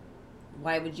us.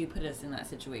 Why would you put us in that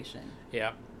situation?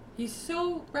 Yeah. He's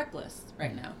so reckless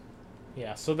right now.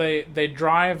 Yeah, so they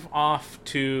drive off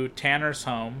to Tanner's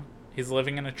home. He's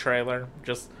living in a trailer,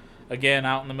 just, again,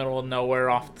 out in the middle of nowhere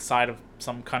off the side of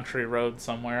some country road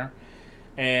somewhere.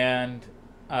 And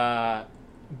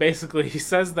basically he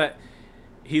says that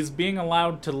he's being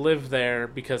allowed to live there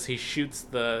because he shoots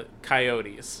the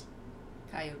coyotes.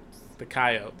 The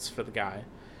coyotes for the guy.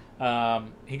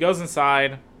 He goes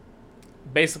inside.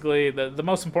 Basically, the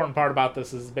most important part about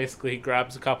this is basically he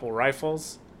grabs a couple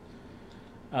rifles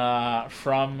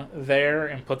from there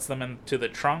and puts them into the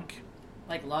trunk.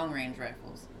 Like long-range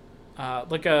rifles.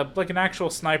 Like an actual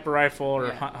sniper rifle or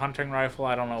Yeah. hunting rifle.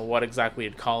 I don't know what exactly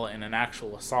you'd call it in an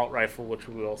actual assault rifle, which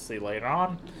we will see later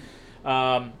on.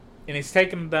 And he's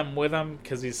taking them with him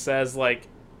because he says, like,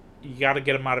 you got to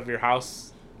get them out of your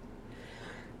house.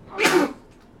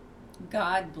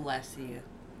 God bless you.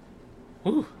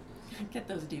 Whew. Get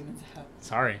those demons out.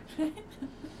 Sorry.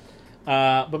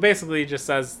 But basically he just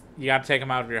says you got to take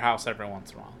them out of your house every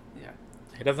once in a while. Yeah.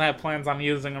 He doesn't have plans on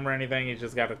using them or anything. You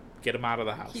just got to get them out of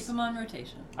the house. Keep them on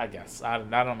rotation. I guess. I don't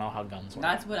know how guns work.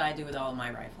 That's what I do with all of my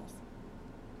rifles.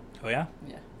 Oh, yeah?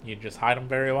 Yeah. You just hide them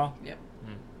very well? Yep.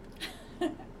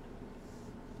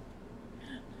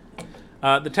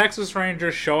 The Texas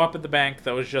Rangers show up at the bank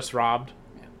that was just robbed.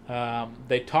 Yeah.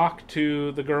 They talk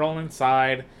to the girl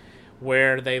inside,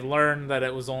 where they learn that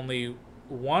it was only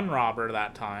one robber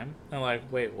that time. They're like,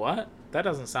 wait, what? That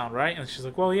doesn't sound right. And she's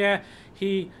like, well, yeah,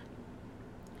 he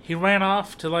ran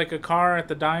off to like a car at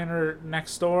the diner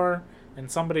next door,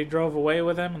 and somebody drove away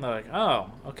with him. And they're like,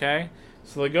 oh, okay.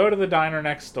 So they go to the diner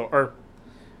next door, or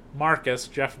Marcus,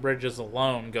 Jeff Bridges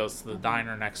alone, goes to the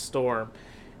diner next door,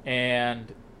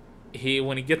 and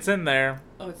when he gets in there,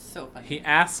 Oh, it's so funny. he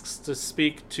asks to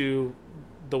speak to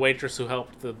the waitress who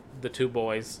helped the 2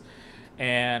 boys.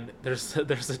 And there's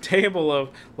a table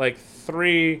of like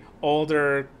 3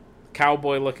 older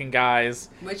cowboy-looking guys.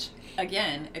 Which,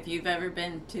 again, if you've ever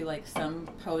been to like some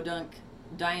podunk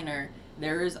diner,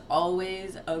 there is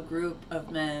always a group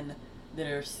of men that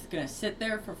are gonna sit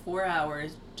there for 4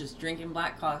 hours just drinking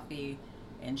black coffee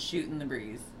and shooting the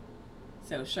breeze.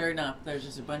 So sure enough, there's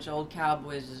just a bunch of old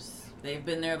cowboys. They've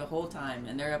been there the whole time,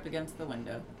 and they're up against the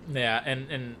window. Yeah,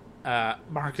 and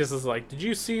Marcus is like, did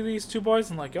you see these 2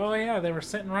 boys? And like, oh yeah, they were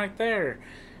sitting right there.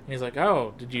 And he's like,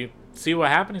 oh, did you see what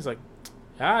happened? He's like,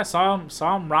 yeah, I saw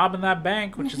him robbing that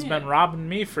bank, which has been robbing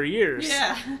me for years.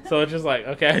 Yeah. So it's just like,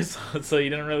 okay, so you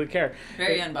didn't really care.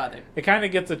 Very unbothered. It kind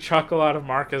of gets a chuckle out of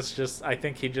Marcus. I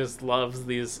think he just loves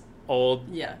these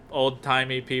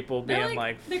old-timey people They're being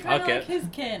like, they're fuck kind of it. like his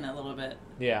kin a little bit.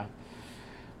 Yeah.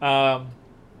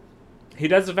 He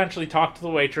does eventually talk to the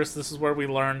waitress. This is where we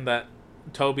learn that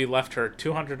Toby left her a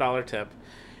 $200 tip.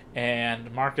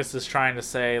 And Marcus is trying to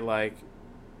say, like,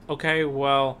 okay,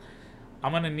 well,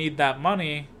 I'm going to need that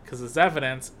money because it's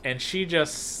evidence. And she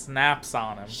just snaps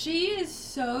on him. She is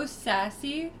so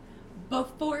sassy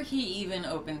before he even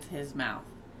opens his mouth,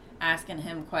 asking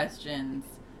him questions.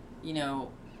 You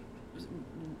know,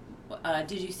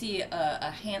 did you see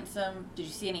did you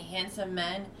see any handsome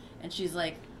men? And she's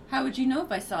like, how would you know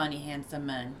if I saw any handsome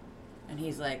men? And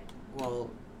he's like,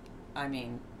 well, I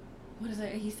mean, what is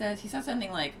it he says? He says something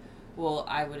like, well,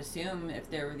 I would assume if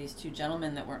there were these 2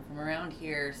 gentlemen that weren't from around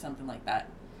here, something like that.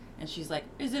 And she's like,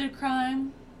 is it a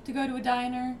crime to go to a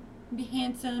diner and be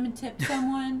handsome and tip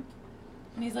someone?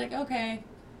 And he's like, okay,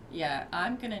 yeah,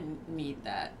 I'm gonna need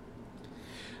that.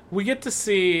 We get to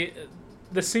see...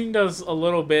 The scene does a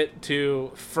little bit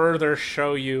to further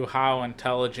show you how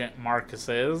intelligent Marcus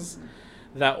is.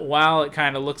 That while it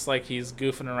kind of looks like he's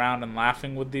goofing around and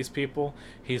laughing with these people,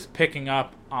 he's picking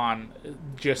up on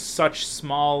just such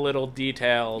small little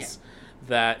details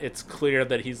that it's clear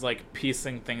that he's like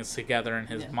piecing things together in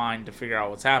his Yeah. mind to figure out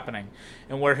what's happening.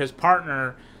 And where his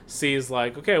partner sees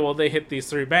like, okay, well, they hit these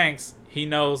 3 banks, he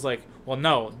knows like, well,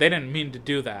 no, they didn't mean to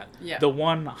do that. Yeah. The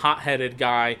one hot-headed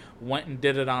guy went and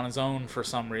did it on his own for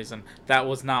some reason. That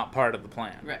was not part of the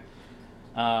plan.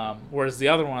 Right. Whereas the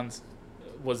other ones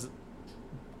was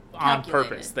on Calculated,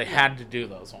 purpose. They yeah. had to do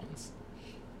those ones.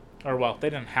 Or, well, they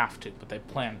didn't have to, but they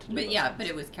planned to do But those yeah, ones. but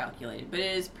it was calculated. But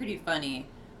it is pretty funny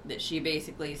that she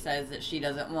basically says that she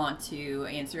doesn't want to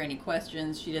answer any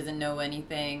questions. She doesn't know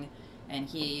anything. And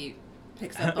he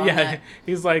picks up on yeah, that.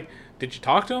 he's like, did you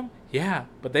talk to him? Yeah,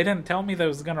 but they didn't tell me they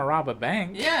was going to rob a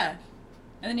bank. Yeah.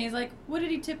 And then he's like, what did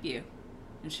he tip you?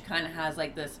 And she kind of has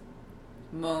like this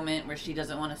moment where she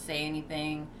doesn't want to say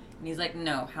anything. And he's like,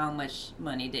 no, how much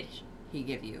money did he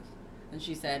give you? And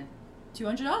she said,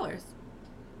 $200.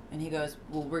 And he goes,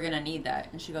 well, we're going to need that.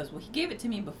 And she goes, well, he gave it to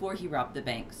me before he robbed the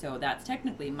bank, so that's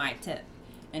technically my tip.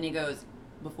 And he goes,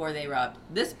 before they robbed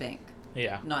this bank,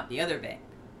 Yeah. not the other bank.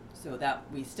 So that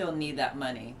we still need that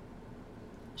money.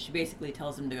 She basically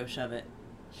tells him to go shove it.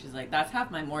 She's like, that's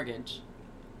half my mortgage.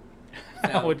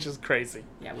 So, Which is crazy.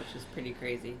 yeah, which is pretty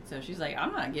crazy. So she's like,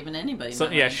 I'm not giving anybody So,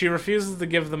 my yeah, money. she refuses to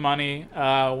give the money.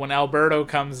 When Alberto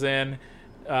comes in,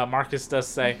 Marcus does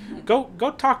say, go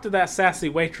talk to that sassy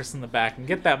waitress in the back and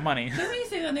get that money. Doesn't he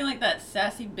say something like that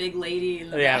sassy big lady in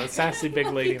the Yeah, back? the sassy big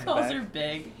lady He in the calls back. her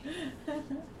big.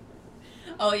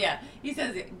 Oh, yeah. He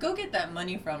says, go get that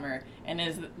money from her. And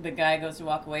as the guy goes to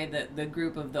walk away, the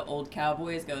group of the old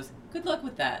cowboys goes, good luck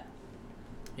with that.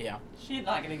 Yeah. She's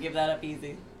not going to give that up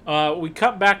easy. We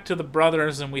cut back to the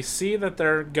brothers, and we see that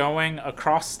they're going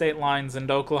across state lines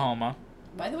into Oklahoma.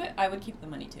 By the way, I would keep the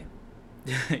money, too.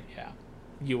 Yeah.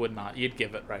 You would not. You'd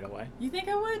give it right away. You think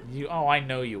I would? Oh, I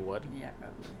know you would. Yeah,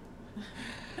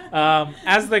 probably.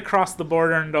 As they cross the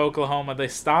border into Oklahoma, they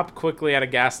stop quickly at a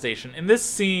gas station. In this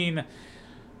scene,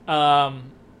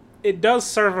 it does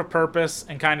serve a purpose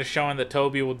and kind of showing that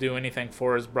Toby will do anything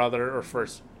for his brother or for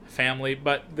his family,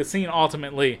 but the scene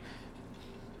ultimately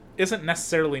isn't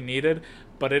necessarily needed,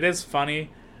 but it is funny,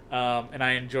 and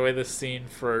I enjoy this scene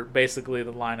for basically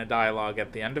the line of dialogue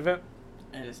at the end of it.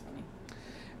 It is funny.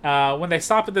 When they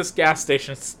stop at this gas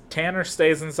station, Tanner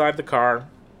stays inside the car,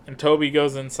 and Toby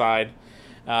goes inside,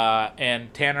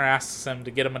 and Tanner asks him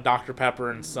to get him a Dr.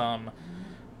 Pepper and some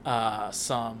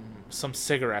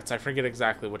cigarettes. I forget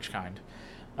exactly which kind.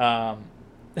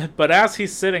 But as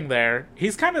he's sitting there,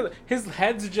 his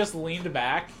head's just leaned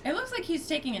back. It looks like he's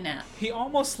taking a nap. He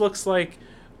almost looks like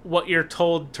what you're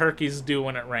told turkeys do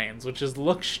when it rains, which is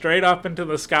look straight up into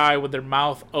the sky with their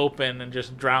mouth open and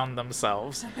just drown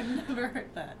themselves. I've never heard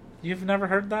that. You've never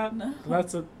heard that? No.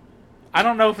 I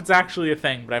don't know if it's actually a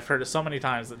thing, but I've heard it so many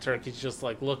times that turkeys just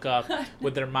like look up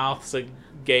with their mouths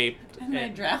agape. And they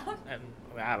drown? And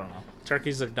I don't know.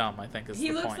 Turkeys are dumb, I think is He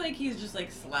the looks point. like he's just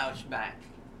like slouched back.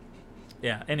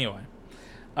 Yeah, anyway.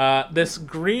 This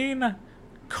green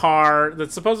car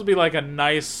that's supposed to be like a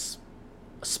nice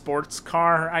sports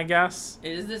car, I guess.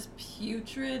 It is this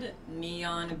putrid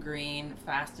neon green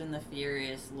Fast and the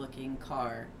Furious looking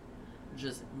car.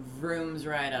 Just vrooms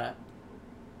right up.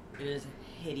 It is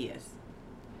hideous.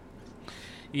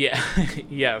 Yeah,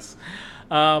 yes.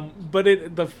 But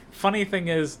the funny thing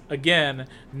is, again,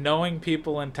 knowing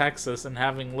people in Texas and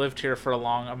having lived here for a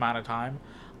long amount of time,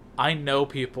 I know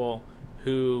people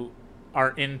who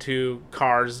are into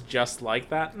cars just like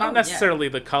that. Not Oh, necessarily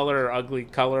the color or ugly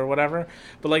color or whatever,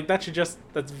 but like that's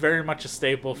very much a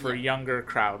staple for a Yeah. younger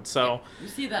crowd. So, You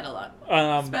see that a lot.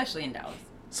 um, Especially in Dallas.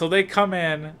 so they come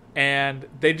in and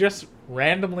they just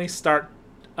randomly start.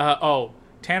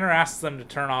 Tanner asks them to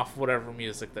turn off whatever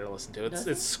music they're listening to. Does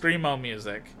It's screamo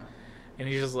music, and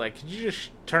he's just like, "Could you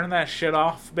just turn that shit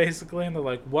off?" Basically, and they're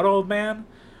like, "What, old man?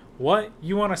 What?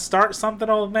 You want to start something,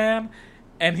 old man?"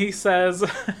 And he says,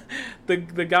 the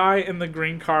guy in the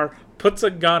green car puts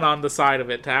a gun on the side of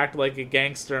it to act like a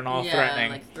gangster and all threatening.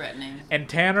 like threatening. And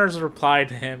Tanner's reply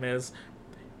to him is,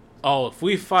 "Oh, if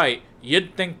we fight,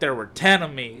 you'd think there were 10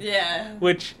 of me." Yeah.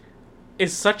 Which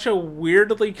is such a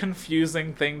weirdly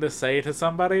confusing thing to say to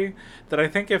somebody that I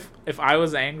think if I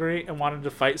was angry and wanted to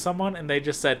fight someone and they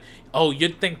just said, "Oh,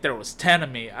 you'd think there was 10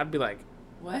 of me," I'd be like,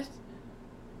 What?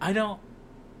 I don't,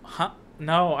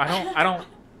 no,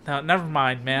 no, never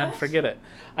mind, man, What? forget it.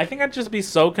 I think I'd just be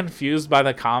so confused by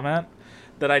the comment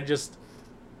that I just,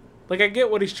 like, I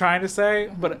get what he's trying to say,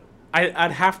 but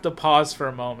I'd have to pause for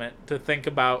a moment to think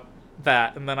about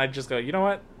that, and then I'd just go, you know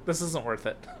what, this isn't worth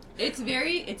it. It's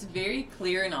very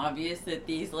clear and obvious that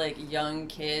these like young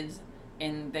kids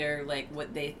and they're like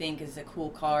what they think is a cool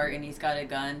car and he's got a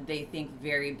gun, they think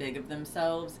very big of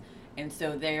themselves, and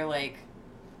so they're like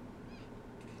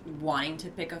wanting to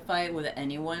pick a fight with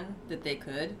anyone that they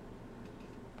could.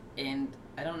 And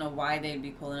I don't know why they'd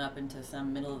be pulling up into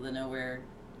some middle of the nowhere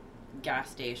gas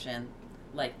station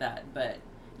like that. But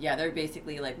yeah, they're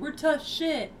basically like, we're tough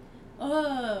shit.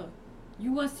 Oh,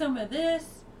 you want some of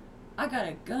this? I got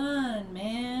a gun,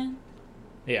 man.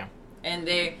 Yeah. And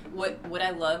what I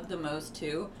love the most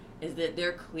too is that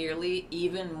they're clearly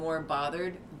even more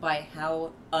bothered by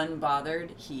how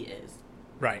unbothered he is.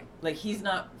 Right. Like, he's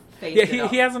not phased Yeah, at all.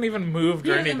 he hasn't even moved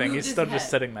He or hasn't anything. moved He's his still head.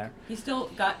 just sitting there. He's still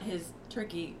got his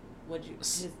turkey.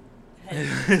 His head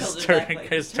his tilted back like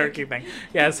his turkey thing.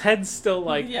 Yeah, his head's still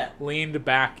like Yeah. leaned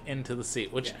back into the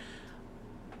seat, which Yeah.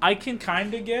 I can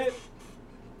kind of get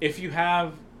if you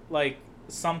have like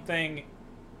something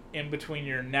in between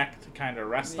your neck to kind of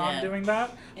rest on Yeah. doing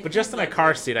that. It But just does in a look car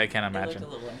little- seat, I can It looked imagine. a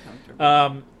little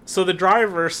uncomfortable. So the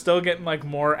driver, still getting like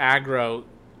more aggro,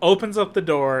 opens up the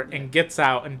door and gets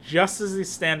out, and just as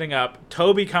he's standing up,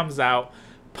 Toby comes out,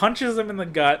 punches him in the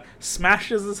gut,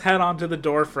 smashes his head onto the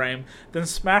door frame, then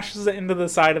smashes it into the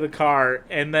side of the car,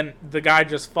 and then the guy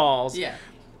just falls. Yeah.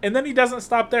 And then he doesn't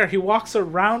stop there. He walks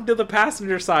around to the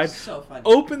passenger side, So funny.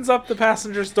 opens up the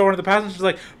passenger's door, and the passenger's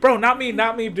like, bro, not me,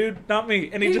 dude, not me.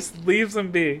 And he just leaves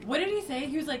him be. What did he say?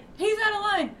 He was like, he's out of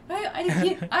line.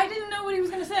 I didn't know what he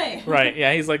was going to say. Right,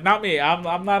 yeah, he's like, not me. I'm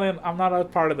not a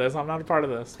part of this. I'm not a part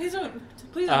of this. Please don't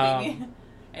beat me.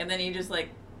 And then he just like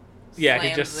Yeah, he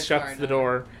slams just the shuts car the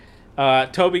door.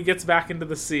 Toby gets back into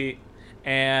the seat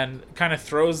and kind of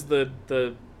throws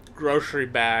the grocery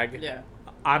bag Yeah.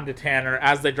 onto Tanner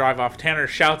as they drive off. Tanner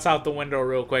shouts out the window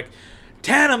real quick,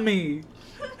 "Tanner me!"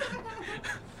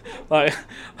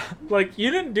 like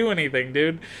you didn't do anything,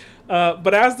 dude.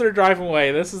 But as they're driving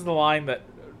away, this is the line that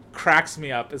cracks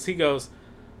me up. As he goes,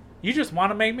 "You just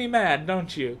want to make me mad,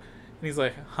 don't you?" And he's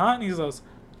like, "Huh?" And he goes,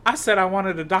 "I said I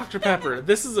wanted a Dr. Pepper.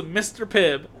 This is a Mr.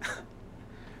 Pibb."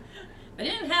 I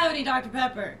didn't have any Dr.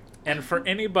 Pepper. And for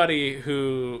anybody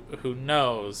who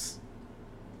knows,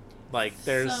 like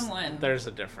there's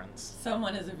a difference.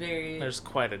 Someone is a very There's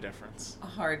quite a difference.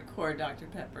 hardcore Dr.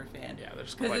 Pepper fan. Yeah,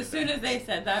 there's quite a Because as soon as difference. they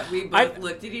said that, we both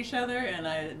looked at each other and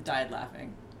I died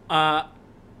laughing.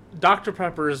 Dr.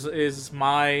 Pepper's is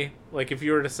my, like, if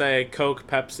you were to say Coke,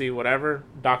 Pepsi, whatever,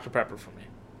 Dr. Pepper for me,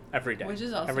 every day. Which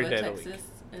is also every a day of the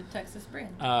Texas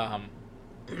brand.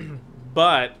 week.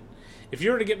 But if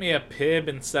you were to get me a Pibb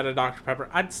instead of Dr. Pepper,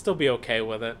 I'd still be okay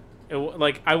with it.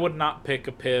 Like, I would not pick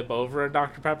a Pibb over a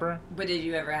Dr. Pepper. But did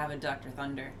you ever have a Dr.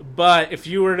 Thunder? But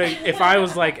if I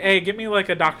was like, hey, give me like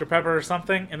a Dr. Pepper or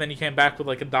something, and then you came back with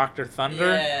like a Dr. Thunder,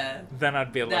 Yeah. then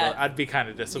I'd be I'd be kind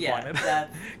of disappointed. Yeah,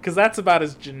 Because that's about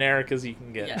as generic as you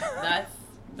can get. Yeah,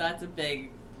 that's a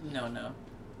big no.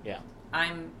 Yeah.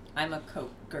 I'm a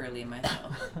Coke girly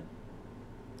myself.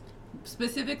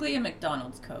 Specifically a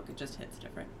McDonald's Coke. It just hits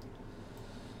different.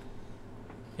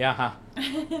 Yeah, huh?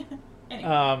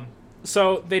 Anyway.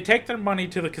 So they take their money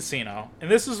to the casino,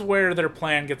 and this is where their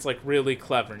plan gets like really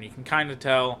clever, and you can kind of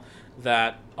tell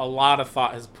that a lot of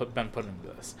thought has been put into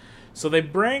this. So they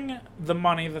bring the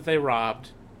money that they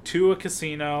robbed to a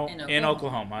casino in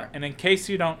Oklahoma. And in case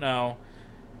you don't know,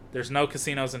 there's no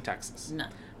casinos in Texas. No.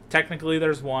 Technically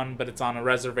there's one, but it's on a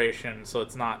reservation, so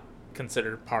it's not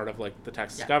considered part of like the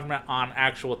Texas government. On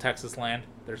actual Texas land,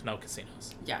 there's no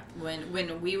casinos. Yeah.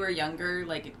 When we were younger,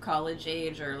 like at college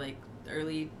age or like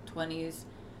early 20s,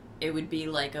 it would be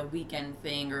like a weekend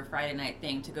thing or a Friday night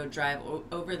thing to go drive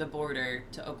over the border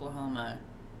to Oklahoma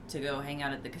to go hang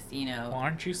out at the casino. Well,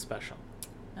 aren't you special?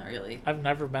 Not really. I've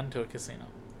never been to a casino.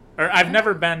 Or I've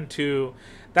never been to...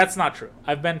 That's not true.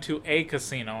 I've been to a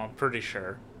casino, I'm pretty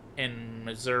sure, in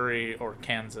Missouri or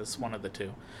Kansas, one of the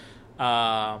two.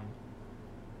 But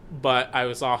I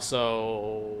was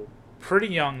also pretty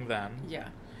young then. Yeah.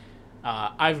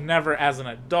 I've never, as an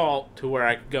adult, to where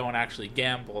I could go and actually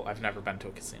gamble, I've never been to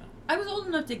a casino. I was old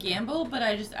enough to gamble, but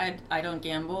I don't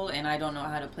gamble and I don't know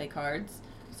how to play cards.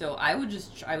 So I was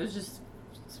just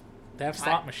They have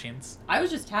slot machines. I was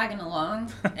just tagging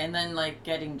along and then like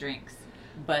getting drinks.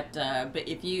 But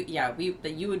if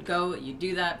you would go, you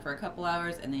do that for a couple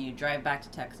hours and then you drive back to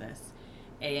Texas.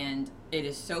 And it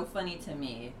is so funny to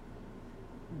me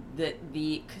that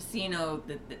the casino,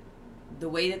 the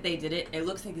way that they did it, it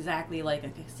looks exactly like a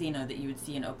casino that you would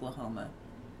see in Oklahoma.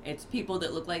 It's people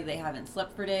that look like they haven't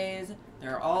slept for days.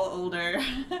 They're all older.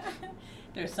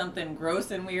 There's something gross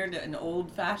and weird and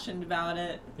old-fashioned about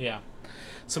it. Yeah.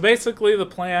 So basically the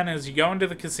plan is you go into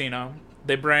the casino,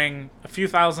 they bring a few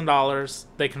 $1,000s,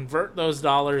 they convert those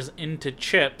dollars into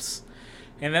chips,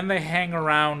 and then they hang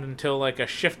around until like a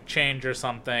shift change or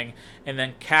something, and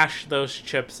then cash those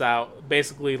chips out,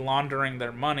 basically laundering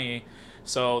their money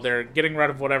So they're getting rid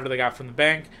of whatever they got from the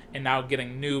bank and now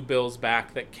getting new bills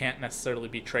back that can't necessarily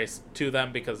be traced to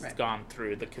them because it's gone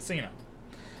through the casino.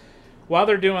 While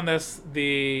they're doing this,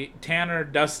 the Tanner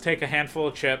does take a handful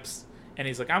of chips and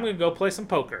he's like, I'm going to go play some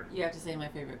poker. You have to say my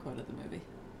favorite quote of the movie.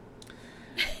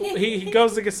 He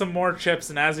goes to get some more chips,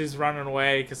 and as he's running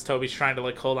away, because Toby's trying to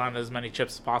like hold on to as many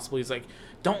chips as possible, he's like,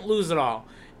 don't lose it all.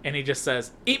 And he just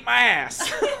says, eat my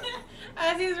ass.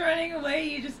 As he's running away,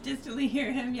 you just distantly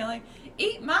hear him yelling,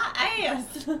 eat my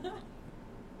ass.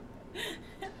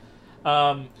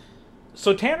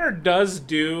 So Tanner does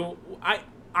do...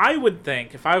 I would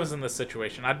think, if I was in this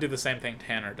situation, I'd do the same thing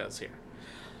Tanner does here.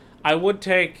 I would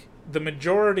take the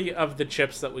majority of the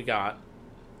chips that we got,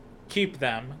 keep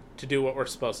them to do what we're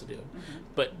supposed to do. Mm-hmm.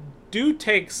 But do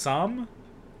take some,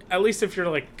 at least if you're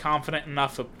like confident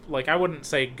enough of, like, I wouldn't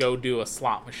say go do a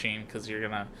slot machine because you're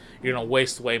gonna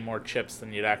waste way more chips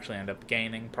than you'd actually end up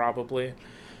gaining probably.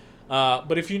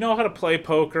 But if you know how to play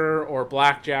poker or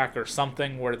blackjack or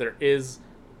something where there is,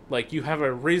 like, you have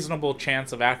a reasonable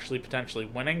chance of actually potentially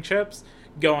winning chips,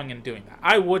 going and doing that.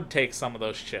 I would take some of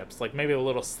those chips, like maybe a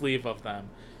little sleeve of them,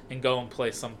 and go and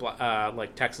play some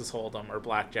like Texas Hold'em or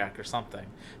blackjack or something,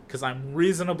 because I'm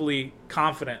reasonably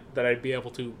confident that I'd be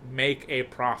able to make a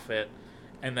profit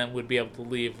and then would be able to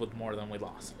leave with more than we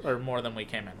lost, or more than we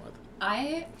came in with.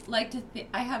 I like to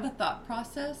I have a thought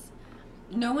process.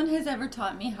 No one has ever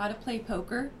taught me how to play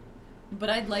poker, but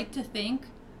I'd like to think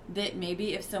that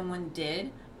maybe if someone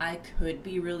did, I could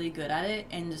be really good at it,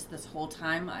 and just this whole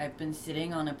time I've been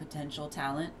sitting on a potential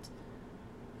talent.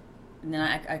 And then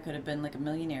I could have been like a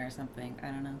millionaire or something.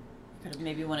 I don't know. Could have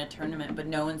maybe won a tournament, but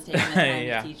no one's taken the time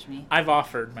to teach me. I've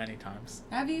offered many times.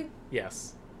 Have you?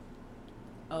 Yes.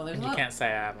 Oh, there's and you can't say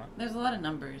I haven't. There's a lot of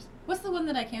numbers. What's the one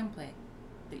that I can play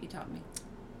that you taught me?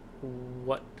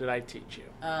 What did I teach you?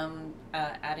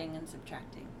 Adding and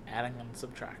subtracting. Adding and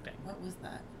subtracting. What was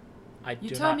that? I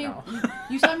do not know.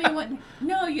 You taught me what...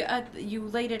 No, you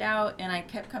laid it out, and I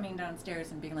kept coming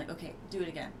downstairs and being like, okay, do it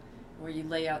again. Where you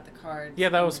lay out the cards. Yeah,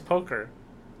 that was poker.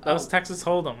 That was Texas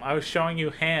Hold'em. I was showing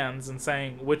you hands and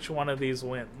saying which one of these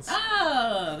wins.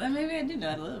 Oh, then maybe I do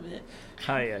know it a little bit.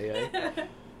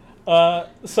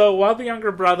 So while the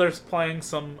younger brother's playing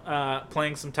some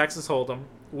Texas Hold'em,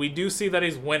 we do see that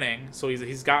he's winning. So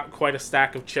he's got quite a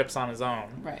stack of chips on his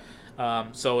own. Right.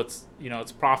 So it's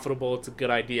profitable. It's a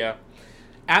good idea.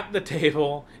 At the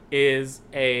table is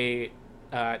a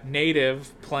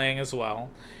native playing as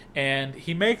well. And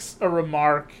he makes a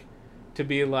remark to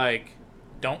be like,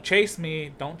 don't chase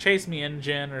me,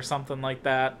 Injun, or something like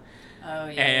that. Oh,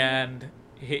 yeah. And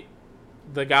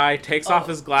the guy takes off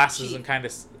his glasses Chief. and kind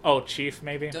of... Chief,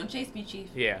 maybe? Don't chase me, Chief.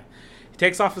 Yeah. He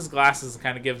takes off his glasses and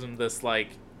kind of gives him this,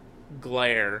 like,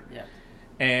 glare. Yeah.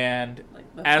 And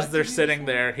as they're sitting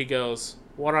there, he goes,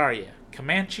 what are you,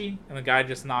 Comanche? And the guy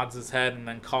just nods his head and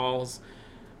then calls...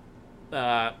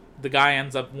 the guy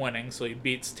ends up winning, so he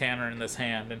beats Tanner in this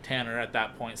hand, and Tanner at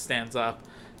that point stands up,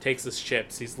 takes his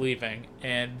chips, he's leaving,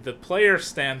 and the player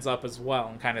stands up as well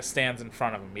and kind of stands in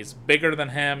front of him. He's bigger than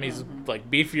him, he's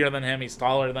like beefier than him, he's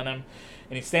taller than him,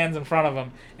 and he stands in front of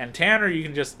him, and Tanner, you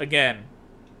can just, again,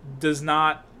 does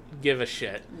not give a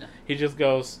shit. No. He just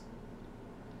goes,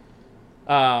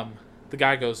 the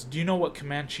guy goes, do you know what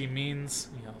Comanche means?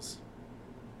 He goes,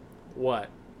 what?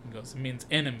 He goes, it means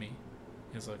enemy.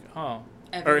 He's like, oh.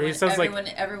 Everyone, or he says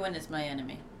everyone is my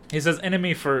enemy. He says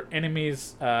enemy for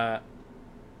enemies,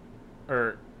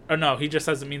 or no, he just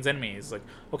says it means enemy. He's like,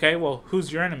 okay, well,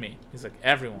 who's your enemy? He's like,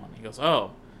 everyone. He goes,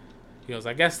 oh. He goes,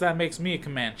 I guess that makes me a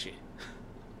Comanche.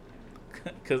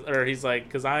 He's like,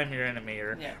 because I'm your enemy,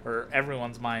 or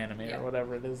everyone's my enemy, or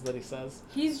whatever it is that he says.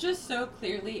 He's just so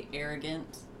clearly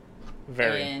arrogant.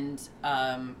 Very. And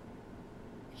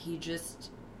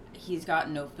he's got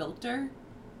no filter.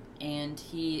 And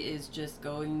he is just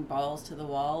going balls to the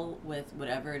wall with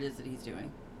whatever it is that he's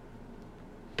doing.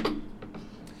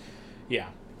 Yeah.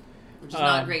 Which is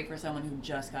not great for someone who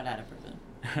just got out of prison.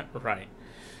 Right.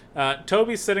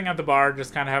 Toby's sitting at the bar,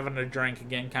 just kind of having a drink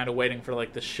again, kind of waiting for,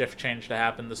 like, the shift change to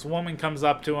happen. This woman comes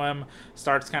up to him,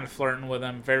 starts kind of flirting with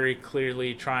him, very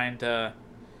clearly trying to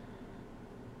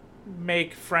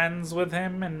make friends with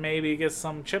him and maybe get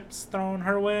some chips thrown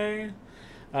her way.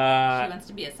 She wants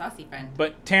to be a saucy friend.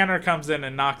 But Tanner comes in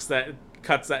and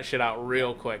cuts that shit out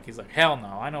real quick. He's like, hell no,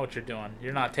 I know what you're doing.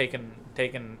 You're not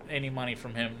taking any money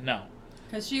from him. No.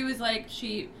 Because she was like,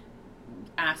 she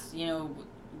asked,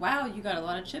 wow, you got a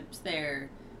lot of chips there.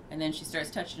 And then she starts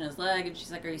touching his leg, and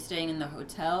she's like, are you staying in the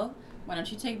hotel? Why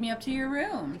don't you take me up to your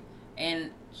room?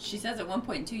 And she says at one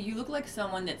point, too, you look like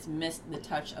someone that's missed the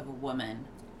touch of a woman.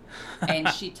 And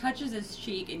she touches his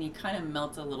cheek, and he kind of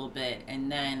melts a little bit,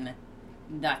 and then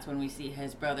that's when we see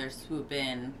his brother swoop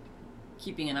in,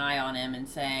 keeping an eye on him and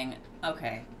saying,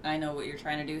 okay, I know what you're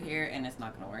trying to do here, and it's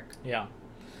not going to work. Yeah.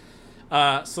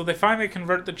 So they finally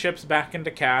convert the chips back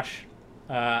into cash,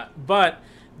 but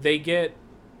they get...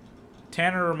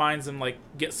 Tanner reminds them, like,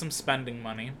 get some spending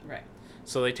money. Right.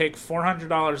 So they take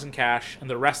 $400 in cash and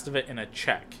the rest of it in a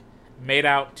check made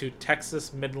out to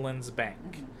Texas Midlands Bank.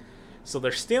 Mm-hmm. So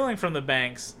they're stealing from the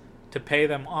banks to pay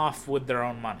them off with their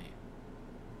own money.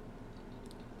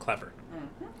 Clever.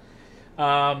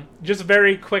 Mm-hmm. Just a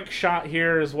very quick shot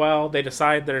here as well. They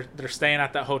decide they're staying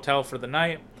at that hotel for the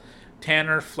night.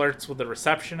 Tanner flirts with the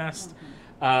receptionist.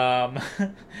 Mm-hmm.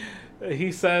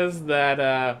 He says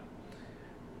that...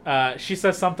 she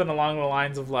says something along the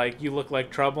lines of, like, you look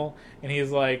like trouble. And he's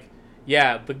like,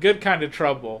 yeah, the good kind of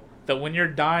trouble. That when you're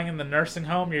dying in the nursing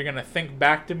home, you're going to think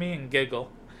back to me and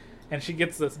giggle. And she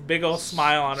gets this big old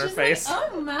smile on her face.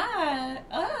 Like, oh, my.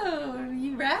 Oh,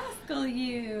 you rascal,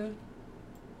 you.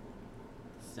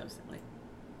 So silly.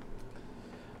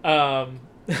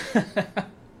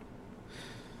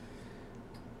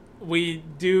 We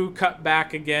do cut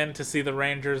back again to see the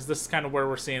Rangers. This is kind of where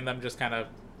we're seeing them just kind of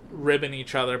ribbing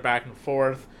each other back and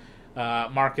forth.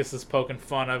 Marcus is poking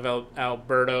fun of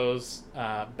Alberto's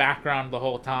background the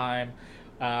whole time,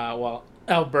 while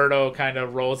Alberto kind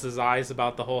of rolls his eyes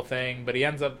about the whole thing. But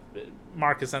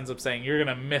Marcus ends up saying, "You're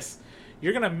gonna miss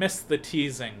the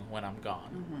teasing when I'm gone.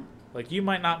 Mm-hmm. Like, you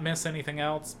might not miss anything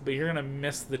else, but you're gonna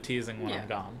miss the teasing when I'm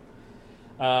gone."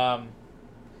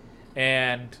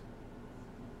 And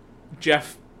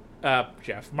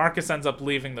Marcus ends up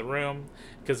leaving the room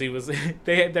because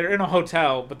they're in a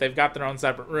hotel, but they've got their own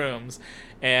separate rooms.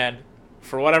 And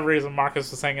for whatever reason,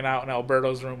 Marcus was hanging out in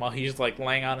Alberto's room while he's, like,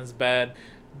 laying on his bed.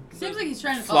 Seems like he's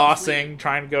trying to fall asleep.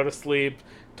 Trying to go to sleep,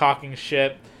 talking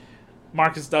shit.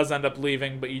 Marcus does end up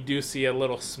leaving, but you do see a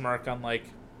little smirk on, like,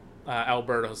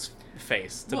 Alberto's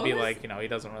face to be like, he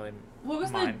doesn't really mind. What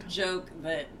was the joke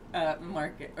that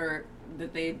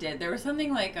that they did? There was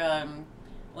something like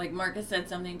Marcus said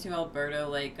something to Alberto,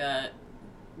 like,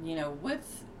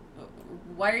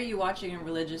 why are you watching a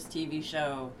religious TV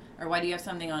show? Or why do you have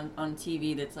something on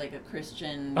TV that's like a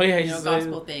Christian,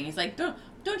 gospel thing? He's like,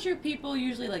 don't your people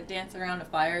usually, like, dance around a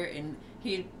fire? And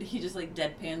he just, like,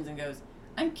 deadpans and goes,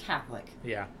 I'm Catholic.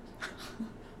 Yeah.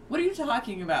 What are you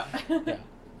talking about?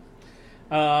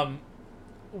 Yeah.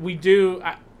 We do...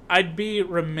 I'd be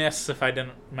remiss if I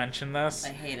didn't mention this. I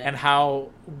hate it. And how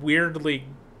weirdly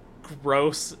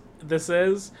gross this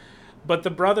is. But the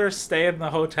brothers stay in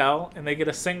the hotel, and they get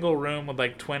a single room with,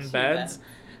 like, twin beds.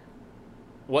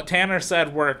 What Tanner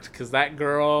said worked, because that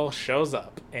girl shows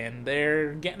up, and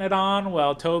they're getting it on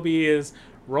while Toby is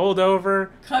rolled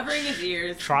over. Covering his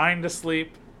ears. Trying to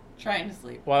sleep.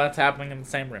 While that's happening in the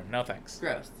same room. No thanks.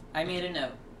 Gross. I made a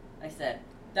note. I said,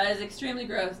 that is extremely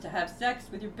gross to have sex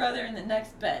with your brother in the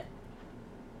next bed.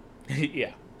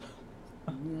 Yeah.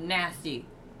 Nasty.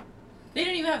 They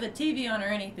didn't even have the TV on or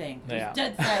anything. It was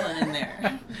dead silent in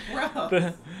there.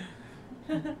 Gross.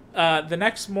 The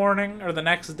next morning, or the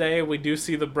next day, we do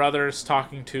see the brothers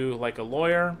talking to, like, a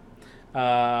lawyer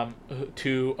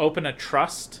to open a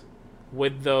trust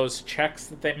with those checks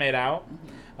that they made out.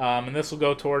 Mm-hmm. And this will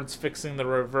go towards fixing the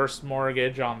reverse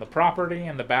mortgage on the property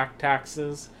and the back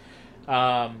taxes.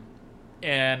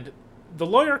 And the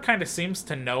lawyer kind of seems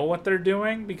to know what they're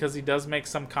doing, because he does make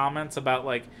some comments about,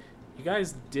 like, you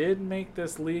guys did make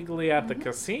this legally at the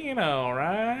casino,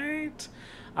 right?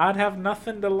 I'd have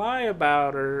nothing to lie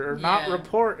about or not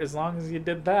report as long as you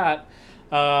did that.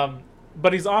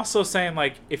 But he's also saying,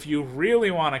 like, if you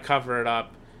really want to cover it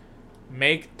up,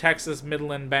 make Texas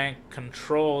Midland Bank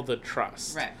control the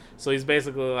trust. Right. So he's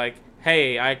basically like,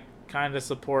 hey, I kind of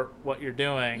support what you're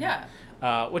doing. Yeah.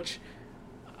 Which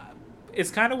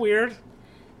is kind of weird.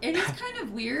 It is kind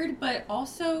of weird, but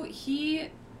also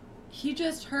he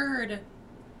just heard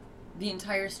the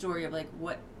entire story of, like,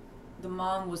 what the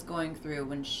mom was going through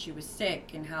when she was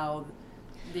sick and how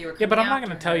they were coming. Yeah, but I'm not going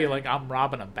to to tell you, like, I'm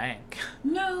robbing a bank.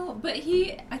 No, but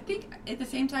I think at the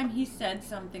same time he said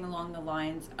something along the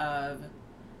lines of,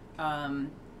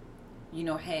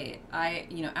 hey,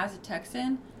 as a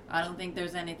Texan, I don't think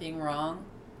there's anything wrong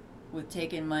with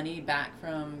taking money back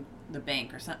from the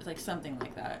bank or something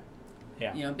like that.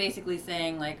 Yeah. Basically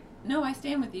saying, like, no, I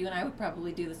stand with you and I would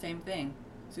probably do the same thing.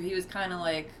 So he was kind of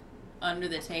like under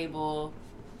the table,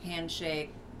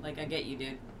 handshake, like, I get you,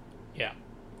 dude. Yeah.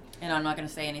 And I'm not going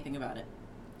to say anything about it.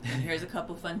 And here's a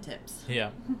couple fun tips. Yeah.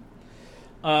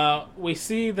 We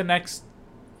see the next...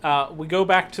 we go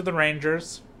back to the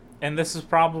Rangers, and this is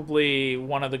probably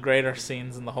one of the greater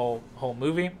scenes in the whole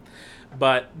movie.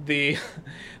 But they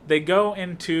go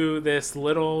into this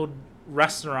little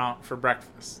restaurant for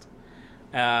breakfast.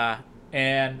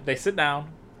 And they sit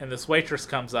down, and this waitress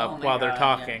comes up Oh my while they're God,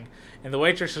 talking. And the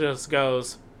waitress just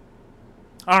goes,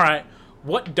 all right,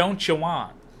 what don't you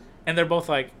want? And they're both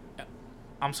like,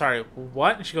 I'm sorry,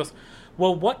 what? And she goes,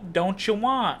 well, what don't you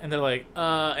want? And they're like,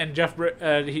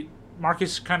 and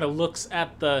Marcus kind of looks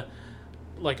at the,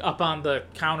 like, up on the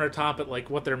countertop at, like,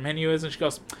 what their menu is. And she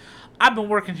goes, I've been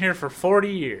working here for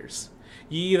 40 years.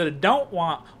 You either don't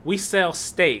want, we sell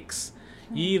steaks.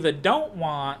 You either don't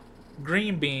want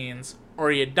green beans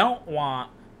or you don't want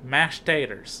mashed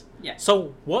taters. Yeah.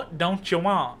 So what don't you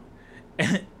want?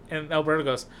 And Alberto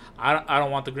goes, I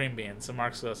don't want the green beans. And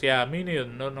Marcus goes, yeah, me neither.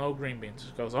 No green beans.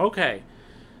 She goes, okay.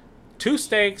 2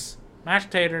 steaks, mashed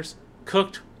taters,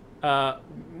 cooked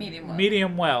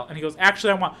medium well. And he goes,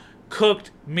 actually, I want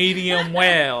cooked medium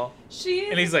well.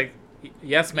 And he's like,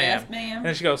 yes, ma'am. Yes, ma'am.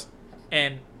 And she goes,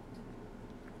 and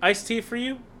iced tea for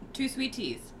you? 2 sweet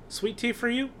teas. Sweet tea for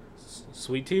you?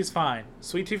 Sweet tea's fine.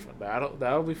 Sweet tea,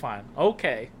 that'll be fine.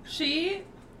 Okay. She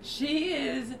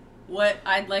is what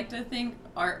I'd like to think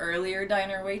our earlier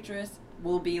diner waitress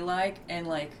will be like in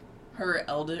like her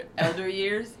elder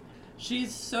years.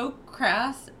 She's so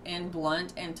crass and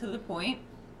blunt and to the point.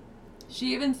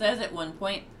 She even says at one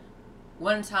point,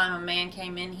 one time a man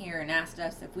came in here and asked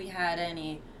us if we had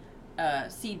any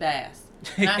sea bass.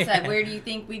 And I said, where do you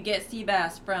think we get sea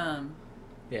bass from?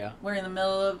 Yeah. We're in the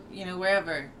middle of,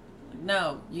 wherever.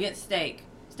 No, you get steak.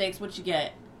 Steak's what you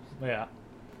get. Yeah.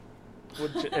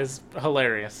 Which is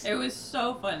hilarious. It was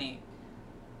so funny.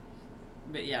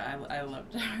 But yeah, I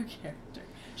loved her character.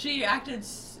 She acted...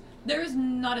 There was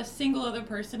not a single other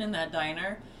person in that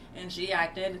diner, and she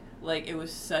acted like it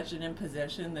was such an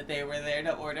imposition that they were there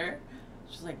to order.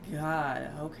 She's like, God,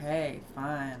 okay,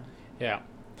 fine. Yeah.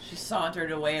 She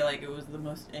sauntered away like it was the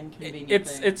most inconvenient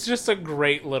thing. It's just a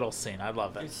great little scene. I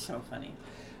love it. It's so funny.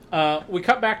 We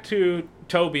cut back to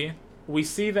Toby. We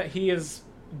see that he has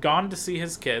gone to see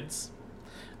his kids.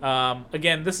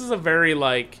 Again, this is a very,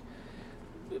 like,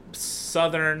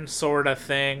 southern sort of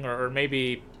thing, or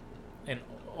maybe an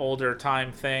older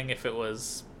time thing. If it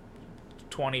was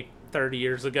 20, 30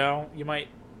 years ago, you might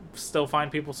still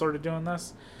find people sort of doing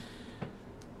this.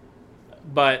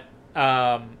 But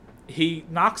he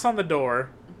knocks on the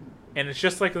door, and it's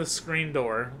just like the screen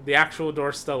door. The actual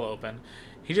door's still open.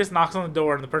 He just knocks on the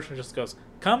door, and the person just goes,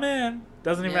 come in.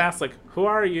 Doesn't even ask, like, who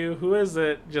are you? Who is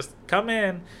it? Just come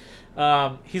in.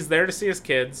 He's there to see his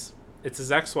kids. It's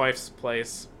his ex-wife's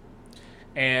place.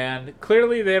 And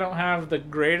clearly they don't have the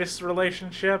greatest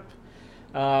relationship.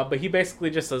 But he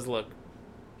basically just says, look,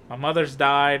 my mother's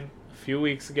died a few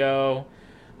weeks ago.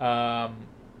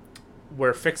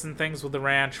 We're fixing things with the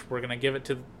ranch. We're going to give it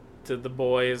to the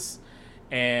boys.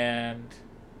 And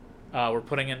we're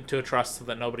putting it into a trust so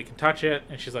that nobody can touch it.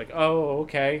 And she's like, oh,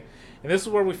 okay. And this is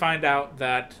where we find out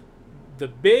that the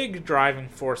big driving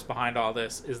force behind all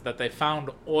this is that they found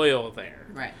oil there.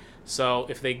 Right. So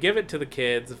if they give it to the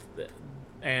kids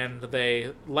and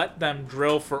they let them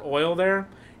drill for oil there,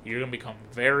 you're going to become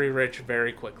very rich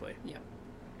very quickly. Yeah.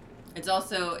 It's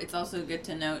also good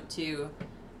to note, too,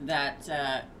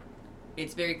 that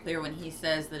it's very clear when he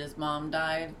says that his mom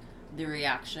died, the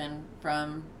reaction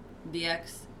from the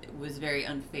ex was very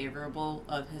unfavorable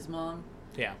of his mom.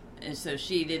 Yeah. And so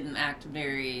she didn't act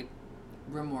very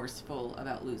remorseful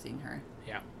about losing her.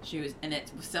 Yeah. She was, and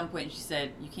at some point she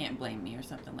said, you can't blame me or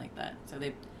something like that. So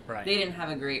they didn't have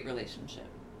a great relationship.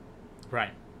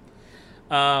 Right.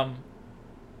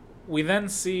 We then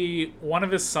see one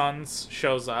of his sons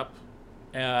shows up,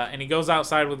 and he goes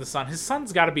outside with his son. His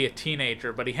son's got to be a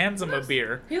teenager, but he hands him a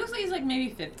beer. He looks like he's like maybe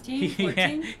 15,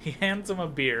 14. He hands him a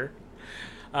beer.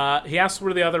 He asks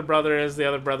where the other brother is. The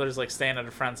other brother's like staying at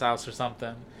a friend's house or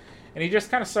something. And he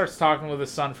just kind of starts talking with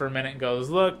his son for a minute and goes,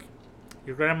 look,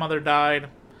 your grandmother died.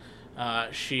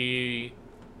 We're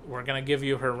going to give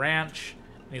you her ranch.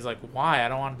 And he's like, why? I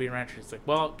don't want to be a rancher. He's like,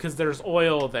 well, because there's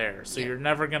oil there, so you're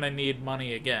never going to need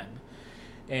money again.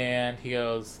 And he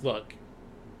goes, look,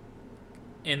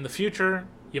 in the future,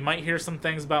 you might hear some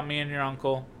things about me and your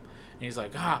uncle. And he's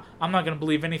like, I'm not going to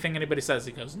believe anything anybody says.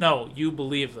 He goes, no, you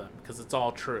believe them, because it's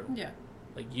all true. Yeah.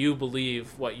 Like, you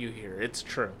believe what you hear. It's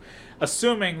true.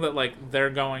 Assuming that, like, they're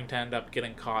going to end up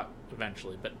getting caught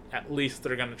eventually. But at least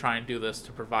they're going to try and do this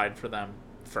to provide for them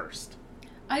first.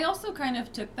 I also kind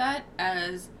of took that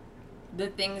as the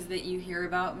things that you hear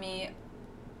about me.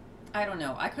 I don't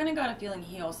know. I kind of got a feeling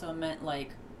he also meant,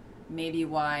 like, maybe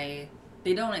why...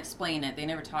 They don't explain it. They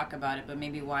never talk about it. But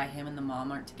maybe why him and the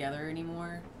mom aren't together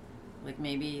anymore. Like,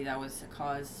 maybe that was a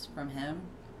cause from him.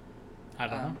 I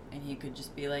don't know. And he could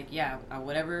just be like, yeah,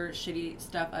 whatever shitty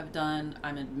stuff I've done,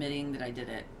 I'm admitting that I did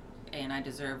it. and I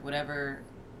deserve whatever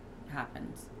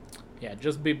happens. Yeah,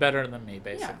 just be better than me,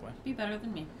 basically. Yeah, be better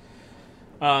than me.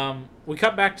 We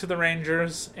cut back to the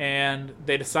Rangers, and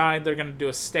they decide they're going to do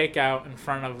a stakeout in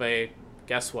front of a,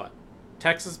 guess what?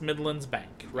 Texas Midlands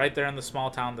Bank, right there in the small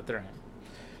town that they're in.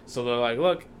 So they're like,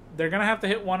 look, they're going to have to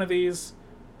hit one of these.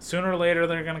 Sooner or later,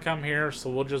 they're going to come here, so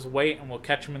we'll just wait and we'll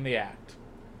catch them in the act.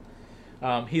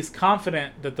 He's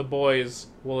confident that the boys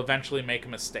will eventually make a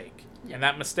mistake. Yeah. And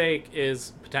that mistake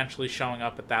is potentially showing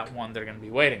up at that one they're going to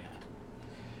be waiting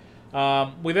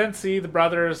at. We then see the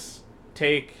brothers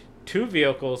take 2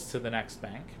 vehicles to the next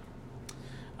bank.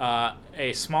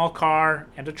 A small car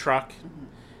and a truck.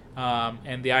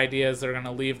 And the idea is they're going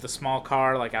to leave the small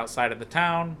car like outside of the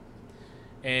town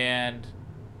and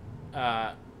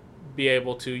be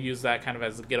able to use that kind of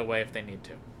as a getaway if they need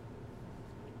to.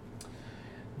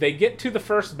 They get to the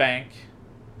first bank,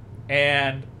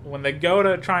 and when they go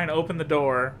to try and open the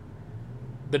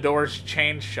door's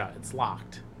chained shut. It's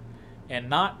locked. And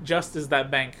not just is that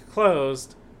bank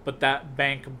closed, but that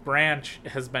bank branch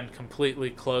has been completely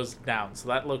closed down. So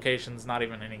that location's not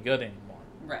even any good anymore.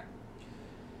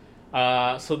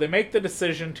 Right. So they make the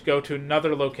decision to go to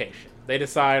another location. They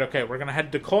decide, okay, we're going to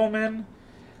head to Coleman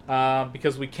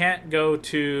because we can't go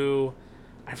to,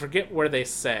 I forget where they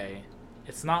say.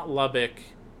 It's not Lubbock,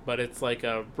 but it's like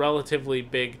a relatively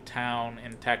big town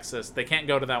in Texas. They can't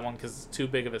go to that one because it's too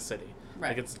big of a city. Right.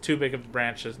 Like it's too big of a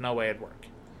branch. There's no way it'd work.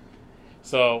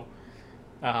 So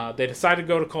they decide to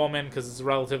go to Coleman because it's a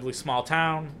relatively small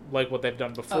town, like what they've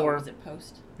done before. Oh, was it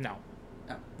Post? No.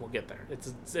 Oh. We'll get there.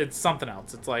 It's something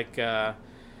else. It's like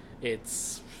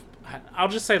it's. I'll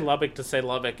just say Lubbock to say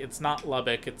Lubbock. It's not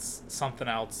Lubbock. It's something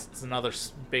else. It's another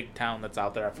big town that's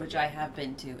out there. Which I have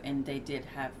been to, and they did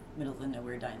have middle of the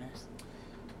nowhere diners.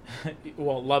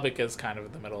 Well, Lubbock is kind of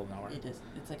in the middle of nowhere. It is.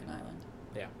 It's like an island.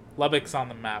 Yeah, Lubbock's on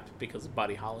the map because of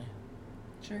Buddy Holly.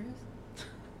 Sure is.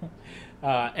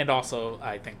 And also,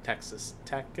 I think Texas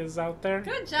Tech is out there.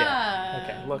 Good job. Yeah.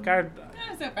 Okay, look, I'm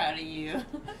so proud of you.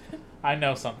 I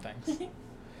know some things.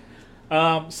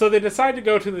 So they decide to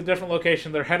go to the different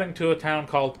location. They're heading to a town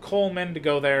called Coleman to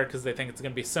go there because they think it's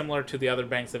going to be similar to the other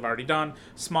banks they've already done.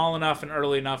 Small enough and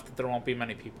early enough that there won't be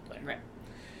many people there.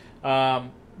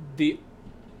 Right. The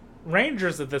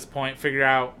Rangers at this point figure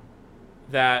out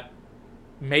that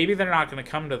maybe they're not going to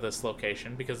come to this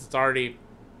location because it's already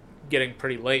getting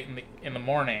pretty late in the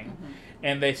morning. Mm-hmm.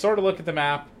 And they sort of look at the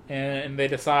map and they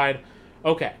decide,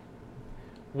 okay,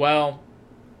 well,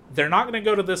 they're not going to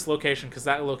go to this location because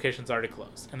that location's already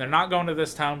closed. And they're not going to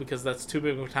this town because that's too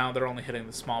big of a town. They're only hitting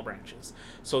the small branches.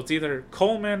 So it's either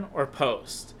Coleman or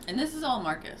Post. And this is all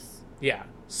Marcus. Yeah.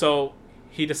 So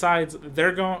he decides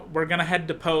we're going to head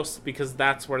to Post because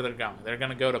that's where they're going. They're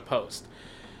going to go to Post.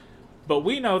 But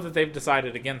we know that they've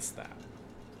decided against that.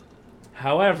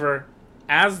 However,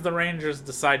 as the Rangers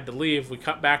decide to leave, we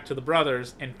cut back to the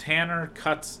brothers, and Tanner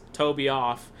cuts Toby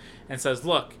off and says,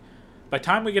 look, by the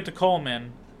time we get to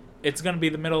Coleman, it's going to be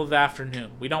the middle of the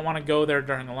afternoon. We don't want to go there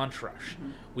during a lunch rush.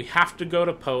 Mm-hmm. We have to go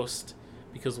to Post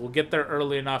because we'll get there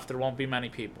early enough there won't be many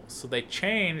people. So they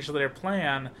change their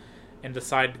plan and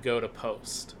decide to go to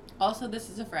Post. Also, this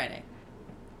is a Friday.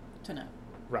 To know.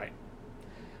 Right.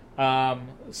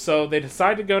 So they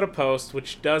decide to go to Post,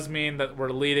 which does mean that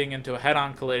we're leading into a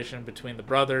head-on collision between the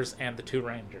brothers and the 2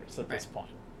 Rangers at this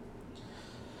point.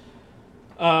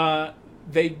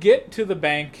 They get to the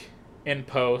bank in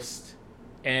Post,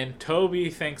 and Toby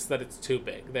thinks that it's too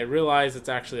big. They realize it's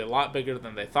actually a lot bigger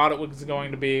than they thought it was going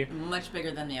to be. Much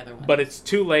bigger than the other one. But it's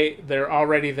too late. They're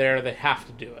already there. They have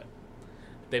to do it.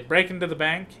 They break into the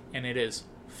bank, and it is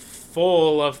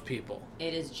full of people.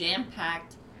 It is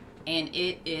jam-packed, and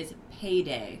it is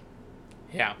payday.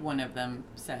 Yeah. One of them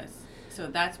says. So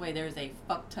that's why there's a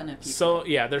fuck ton of people. So,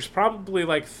 yeah, there's probably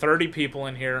like 30 people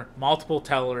in here, multiple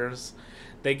tellers.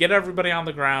 They get everybody on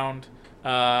the ground.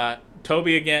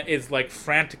 Toby, again, is like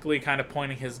frantically kind of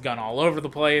pointing his gun all over the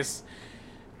place.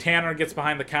 Tanner gets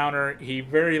behind the counter. He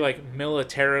very like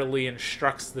militarily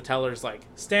instructs the tellers like,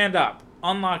 stand up,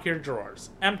 unlock your drawers,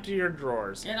 empty your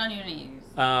drawers. Get on your knees.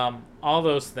 All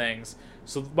those things.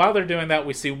 So while they're doing that,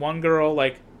 we see one girl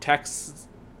like texts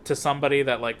to somebody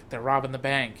that like they're robbing the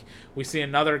bank. We see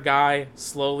another guy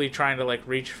slowly trying to like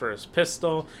reach for his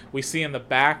pistol. We see in the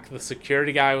back the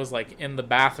security guy was like in the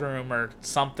bathroom or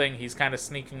something. He's kind of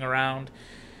sneaking around.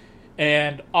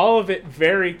 And all of it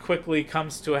very quickly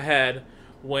comes to a head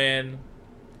when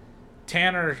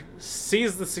Tanner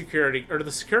sees the security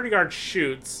guard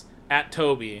shoots at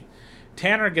Toby.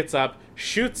 Tanner gets up,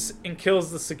 shoots and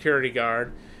kills the security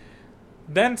guard,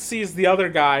 then sees the other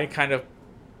guy kind of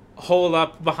hole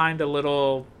up behind a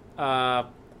little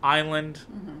island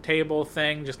table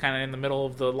thing, just kind of in the middle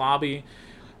of the lobby.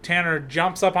 Tanner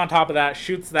jumps up on top of that,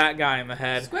 shoots that guy in the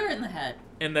head. Square in the head.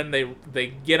 And then they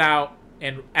get out,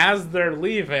 and as they're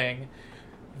leaving,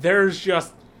 there's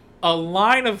just a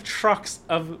line of trucks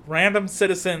of random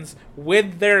citizens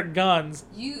with their guns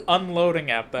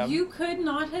unloading at them. You could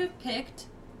not have picked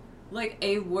like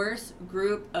a worse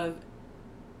group of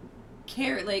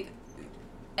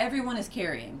everyone is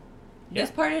carrying. Yeah.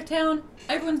 This part of town,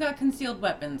 everyone's got concealed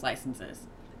weapons licenses.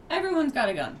 Everyone's got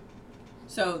a gun.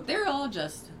 So they're all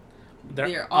just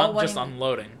they're all just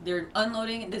unloading. They're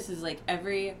unloading. This is like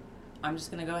I'm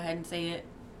just going to go ahead and say it.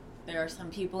 There are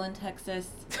some people in Texas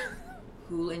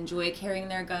who enjoy carrying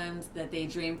their guns that they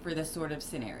dream for this sort of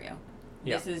scenario.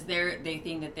 Yeah. They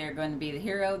think that they're going to be the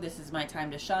hero. This is my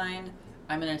time to shine.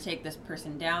 I'm going to take this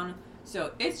person down.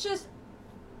 So it's just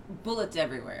bullets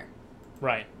everywhere.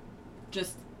 Right.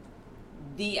 Just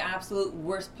the absolute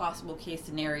worst possible case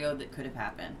scenario that could have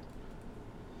happened.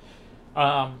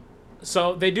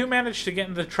 So they do manage to get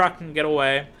in the truck and get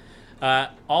away.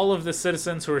 All of the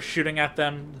citizens who are shooting at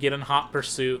them get in hot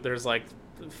pursuit. There's like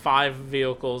 5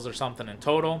 vehicles or something in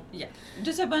total. Yeah.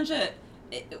 Just a bunch of...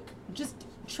 just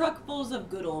truckfuls of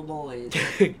good old boys.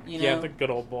 Yeah, the good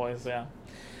old boys, yeah.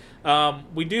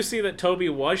 We do see that Toby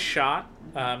was shot.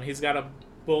 He's got a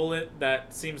bullet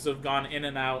that seems to have gone in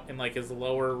and out in like his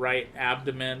lower right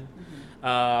abdomen.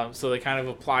 So they kind of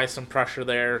apply some pressure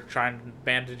there, try and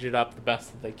bandage it up the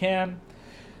best that they can.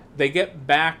 They get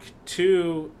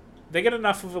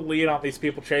enough of a lead on these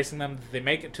people chasing them that they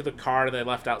make it to the car they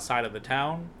left outside of the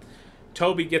town.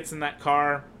 Toby gets in that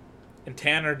car, and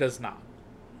Tanner does not.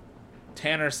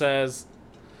 Tanner says,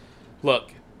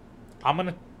 look, I'm going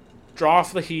to draw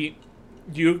off the heat.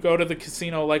 You go to the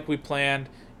casino like we planned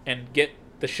and get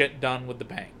the shit done with the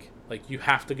bank. Like, you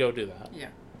have to go do that. Yeah.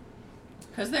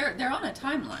 Because they're on a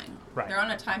timeline. Right. They're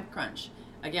on a time crunch.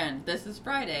 Again, this is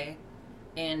Friday,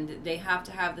 and they have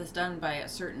to have this done by a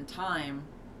certain time,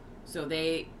 so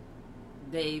they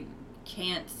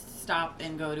can't stop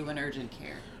and go to an urgent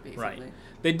care, basically. Right.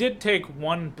 They did take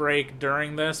one break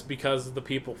during this because of the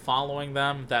people following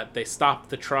them, that they stopped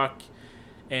the truck,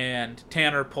 and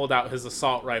Tanner pulled out his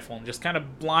assault rifle and just kind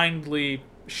of blindly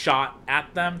shot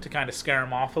at them to kind of scare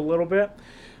them off a little bit,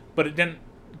 but it didn't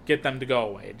get them to go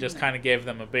away. It just kind of gave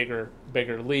them a bigger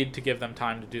lead to give them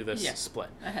time to do this split.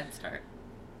 A head start.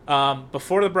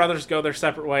 Before the brothers go their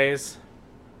separate ways,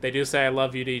 they do say I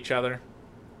love you to each other,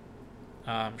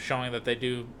 showing that they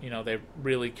do, they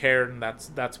really cared, and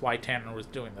that's why Tanner was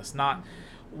doing this. Not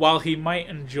while he might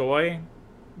enjoy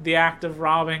the act of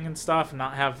robbing and stuff and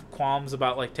not have qualms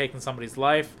about like taking somebody's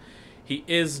life, he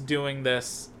is doing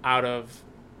this out of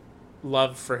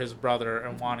love for his brother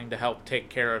and wanting to help take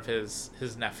care of his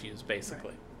nephews,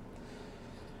 basically.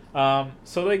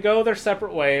 So they go their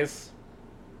separate ways.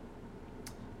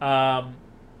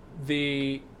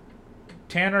 The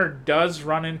Tanner does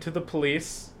run into the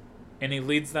police, and he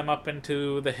leads them up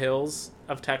into the hills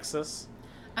of Texas.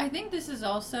 I think this is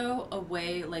also a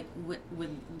way, like,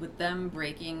 with them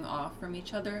breaking off from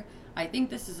each other, I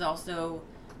think this is also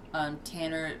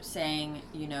Tanner saying,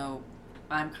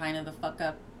 I'm kind of the fuck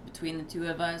up between the two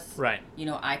of us. Right.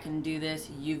 I can do this.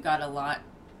 You've got a lot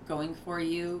going for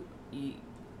you.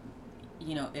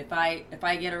 If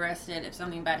I get arrested, if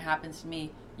something bad happens to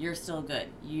me, you're still good.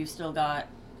 You've still got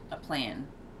a plan.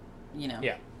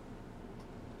 Yeah.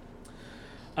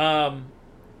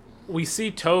 We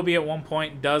see Toby at one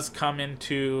point does come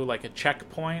into like a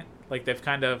checkpoint. Like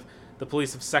the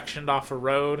police have sectioned off a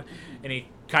road, and he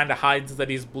kind of hides that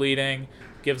he's bleeding,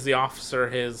 gives the officer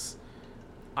his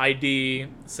ID,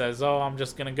 says, I'm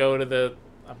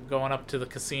going up to the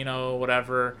casino,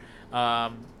 whatever.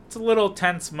 It's a little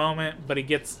tense moment, but he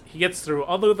gets through.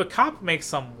 Although the cop makes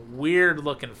some weird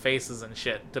looking faces and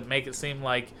shit to make it seem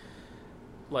like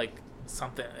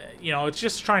something, it's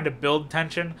just trying to build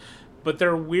tension, but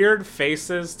they're weird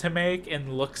faces to make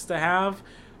and looks to have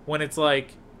when it's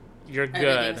like, you're good.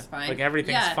 Everything's fine. Like,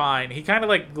 everything's fine. He kind of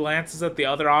like glances at the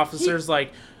other officers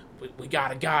like, we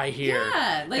got a guy here.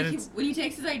 Yeah, like when he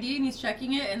takes his ID and he's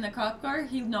checking it in the cop car,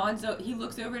 he nods. He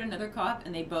looks over at another cop,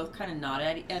 and they both kind of nod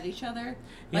at each other.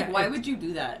 Like, why would you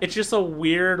do that? It's just a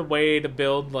weird way to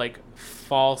build like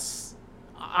false.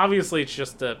 Obviously, it's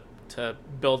just to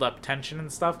build up tension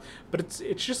and stuff, but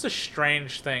it's just a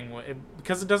strange thing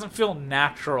because it doesn't feel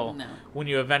natural when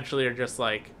you eventually are just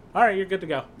like, all right, you're good to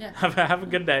go. Yeah. Have a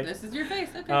good day. This is your face.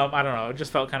 Okay. I don't know. It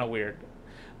just felt kind of weird.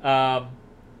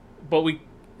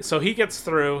 So he gets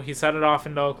through. He's headed off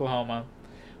into Oklahoma.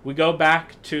 We go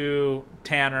back to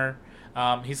Tanner.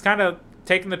 He's kind of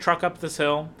taking the truck up this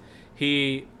hill.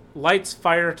 He lights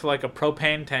fire to like a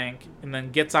propane tank and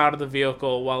then gets out of the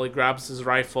vehicle while he grabs his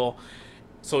rifle.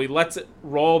 So he lets it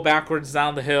roll backwards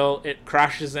down the hill. It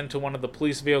crashes into one of the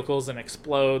police vehicles and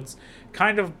explodes,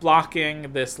 kind of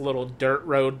blocking this little dirt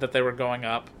road that they were going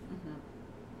up. Mm-hmm.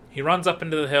 He runs up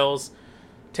into the hills,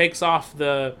 takes off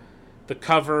the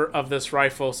cover of this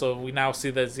rifle, so we now see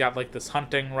that he's got like this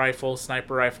hunting rifle,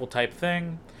 sniper rifle type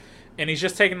thing. And he's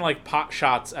just taking like pot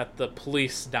shots at the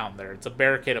police down there. It's a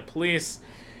barricade of police.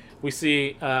 We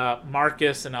see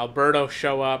Marcus and Alberto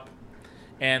show up,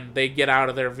 and they get out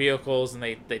of their vehicles and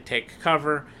they take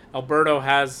cover. Alberto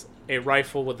has a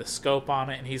rifle with a scope on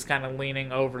it, and he's kind of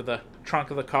leaning over the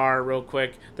trunk of the car real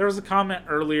quick. There was a comment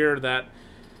earlier that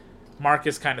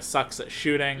Marcus kind of sucks at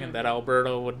shooting and that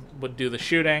Alberto would do the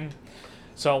shooting.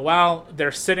 So while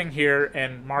they're sitting here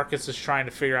and Marcus is trying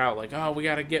to figure out, like, oh, we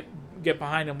got to get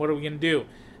behind him, what are we going to do?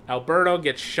 Alberto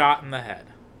gets shot in the head.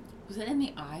 Was it in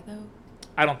the eye, though?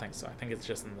 I don't think so. I think it's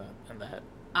just in the head.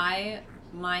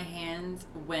 My hands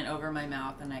went over my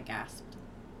mouth and I gasped.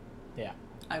 Yeah.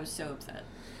 I was so upset.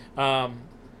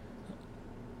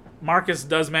 Marcus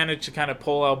does manage to kind of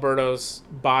pull Alberto's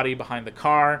body behind the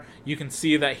car. You can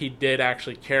see that he did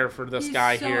actually care for this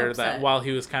guy so here. upset. That while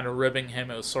he was kind of ribbing him,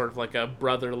 it was sort of like a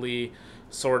brotherly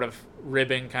sort of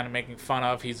ribbing, kind of making fun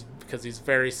of. Because he's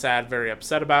very sad, very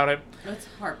upset about it. It's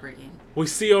heartbreaking. We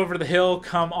see over the hill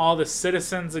come all the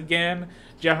citizens again.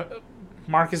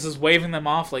 Marcus is waving them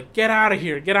off like, get out of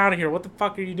here, what the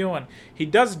fuck are you doing? He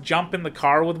does jump in the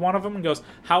car with one of them and goes,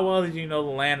 how well do you know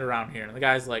the land around here? And the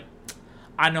guy's like,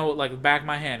 I know it like the back of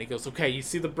my hand. He goes, okay, you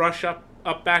see the brush up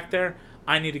back there?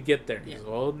 I need to get there. He goes,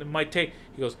 well, it might take,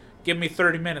 he goes, give me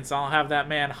 30 minutes, I'll have that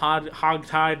man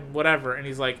hog-tied and whatever. And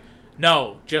he's like,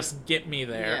 no, just get me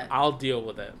there. Yeah. I'll deal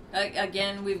with it.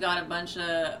 Again, we've got a bunch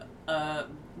of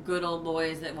good old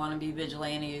boys that want to be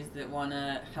vigilantes, that want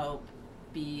to help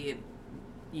be,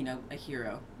 a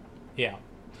hero. Yeah.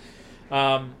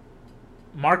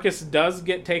 Marcus does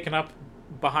get taken up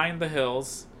behind the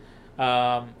hills.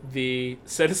 The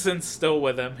citizen's still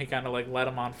with him. He kind of like led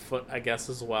him on foot, I guess,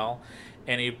 as well.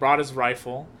 And he brought his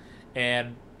rifle,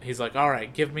 and he's like, all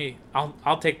right, give me,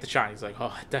 I'll take the shot. He's like,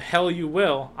 oh, the hell you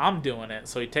will. I'm doing it.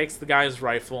 So he takes the guy's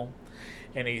rifle,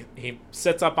 and he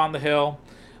sits up on the hill.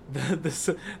 The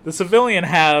civilian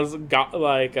has got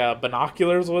like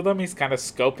binoculars with him. He's kind of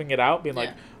scoping it out, being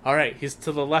like, all right, he's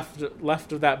to the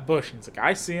left of that bush. And he's like,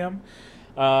 I see him.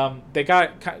 They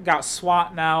got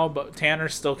SWAT now, but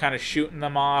Tanner's still kind of shooting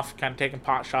them off, kind of taking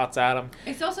pot shots at them.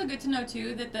 It's also good to know,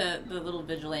 too, that the little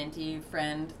vigilante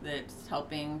friend that's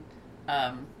helping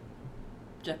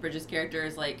Jeff Bridges' character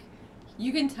is, like,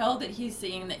 you can tell that he's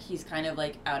seeing that he's kind of,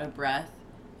 like, out of breath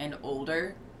and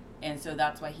older, and so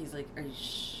that's why he's like, are you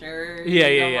sure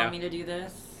you don't want me to do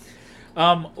this?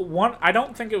 I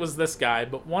don't think it was this guy,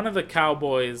 but one of the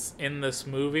cowboys in this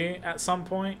movie at some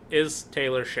point is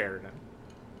Taylor Sheridan.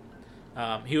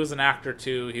 He was an actor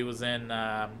too. He was in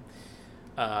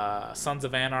Sons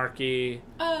of Anarchy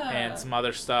and some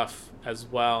other stuff as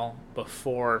well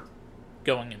before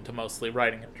going into mostly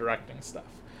writing and directing stuff.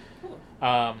 Cool.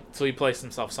 So he placed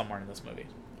himself somewhere in this movie,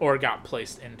 or got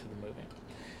placed into the movie.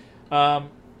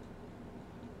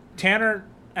 Tanner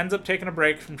ends up taking a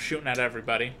break from shooting at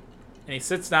everybody, and he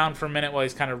sits down for a minute while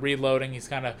he's kind of reloading. He's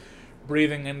kind of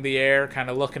breathing in the air, kind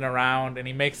of looking around, and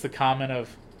he makes the comment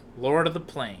of, Lord of the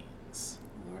Plains.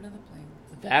 Lord of the Plains.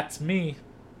 That's me.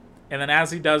 And then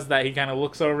as he does that, he kind of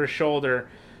looks over his shoulder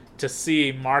to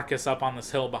see Marcus up on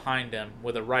this hill behind him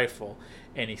with a rifle.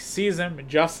 And he sees him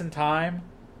just in time,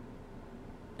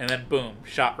 and then boom,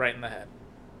 shot right in the head.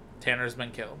 Tanner's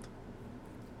been killed.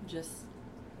 Just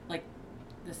like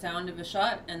the sound of a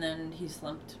shot, and then he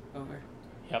slumped over.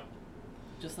 Yep.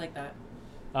 Just like that.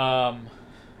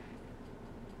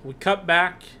 We cut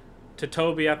back to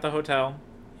Toby at the hotel.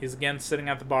 He's again sitting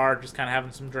at the bar, just kind of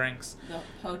having some drinks. The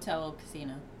hotel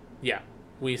casino. Yeah.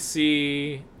 We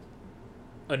see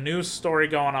a news story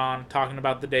going on, talking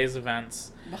about the day's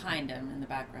events. Behind him in the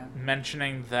background.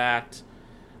 Mentioning that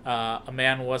a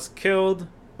man was killed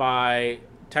by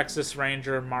Texas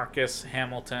Ranger Marcus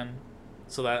Hamilton.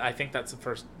 So that I think that's the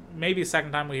first, maybe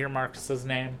second time we hear Marcus's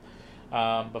name.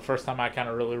 But first time I kind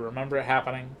of really remember it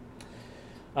happening.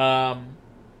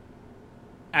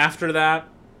 After that,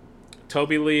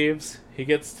 Toby leaves. He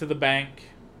gets to the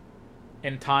bank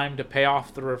in time to pay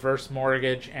off the reverse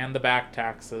mortgage and the back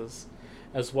taxes,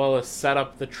 as well as set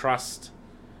up the trust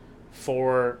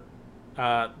for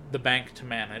the bank to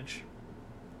manage.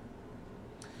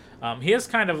 He is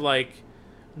kind of like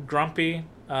grumpy.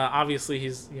 Obviously,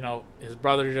 he's, his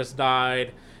brother just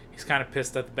died. He's kind of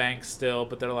pissed at the bank still,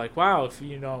 but they're like, wow, if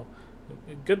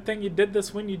good thing you did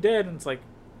this when you did. And it's like,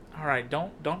 all right,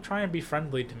 don't try and be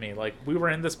friendly to me. Like, we were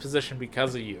in this position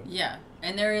because of you. Yeah,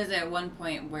 and there is at one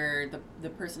point where the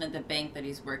person at the bank that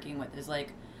he's working with is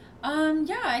like,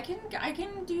 yeah, I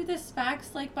can do this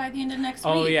fax like by the end of next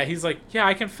week. Oh yeah, he's like, yeah,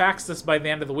 I can fax this by the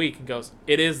end of the week, and goes,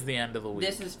 it is the end of the week.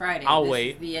 This is Friday. I'll this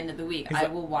wait. Is the end of the week. He's I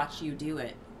like- will watch you do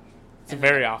it. It's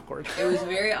very awkward. It was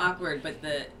very awkward, but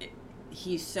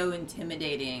he's so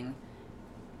intimidating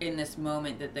in this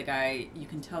moment that the guy, you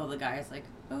can tell the guy is like,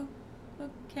 oh,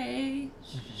 okay,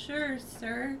 sure,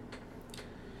 sir.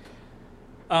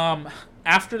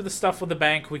 After the stuff with the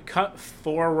bank, we cut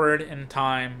forward in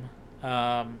time.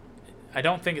 I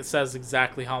don't think it says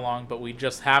exactly how long, but we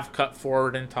just have cut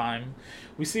forward in time.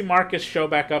 We see Marcus show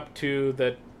back up to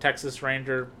the Texas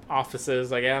Ranger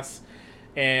offices, I guess,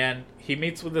 and he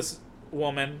meets with this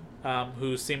woman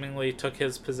who seemingly took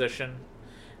his position,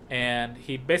 and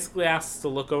he basically asks to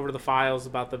look over the files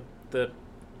about the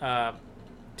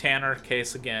Tanner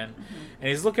case again, and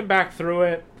he's looking back through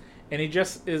it, and he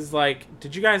just is like,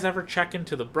 did you guys ever check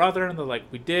into the brother? And they're like,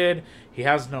 we did. He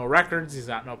has no records. He's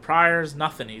got no priors.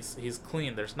 Nothing. He's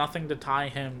clean. There's nothing to tie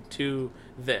him to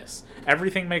this.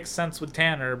 Everything makes sense with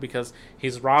Tanner because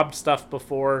he's robbed stuff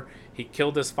before. He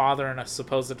killed his father in a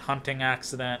supposed hunting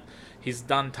accident. He's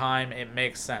done time. It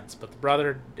makes sense. But the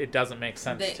brother, it doesn't make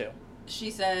sense to. She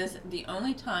says the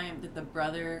only time that the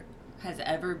brother has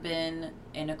ever been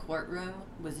in a courtroom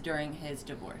was during his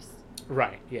divorce.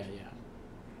 Right. Yeah.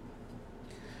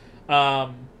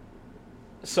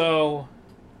 So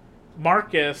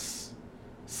Marcus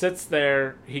sits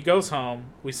there. He goes home.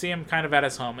 We see him kind of at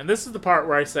his home. And this is the part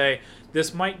where I say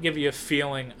this might give you a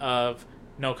feeling of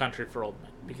No Country for Old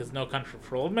Men. Because No Country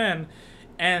for Old Men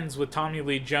ends with Tommy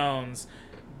Lee Jones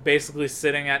basically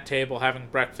sitting at table having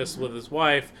breakfast with his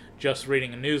wife, just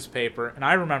reading a newspaper. And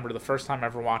I remember the first time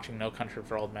ever watching No Country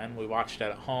for Old Men. We watched it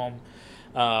at home.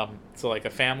 So like a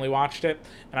family watched it.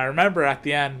 And I remember at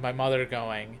the end my mother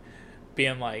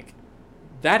being like,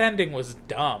 that ending was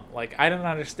dumb. Like, I didn't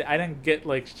understand. I didn't get,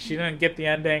 like, she didn't get the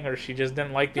ending, or she just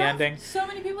didn't like the ending. So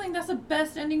many people think that's the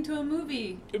best ending to a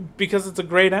movie. Because it's a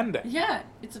great ending. Yeah,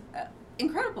 it's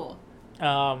incredible.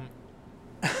 But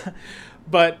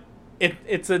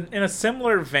it's in a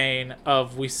similar vein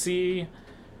of, we see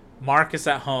Marcus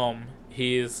at home.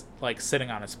 He's, like, sitting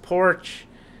on his porch.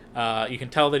 You can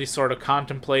tell that he's sort of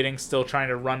contemplating, still trying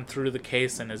to run through the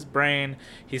case in his brain.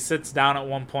 He sits down at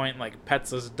one point, like,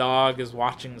 pets his dog, is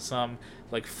watching some,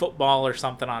 like, football or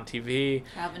something on TV.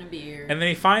 Having a beer. And then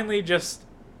he finally just,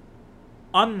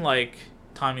 unlike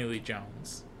Tommy Lee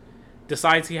Jones,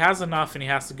 decides he has enough and he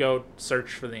has to go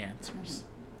search for the answers.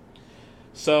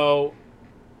 So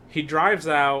he drives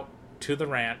out to the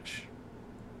ranch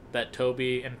that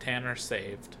Toby and Tanner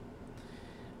saved.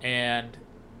 And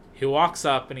he walks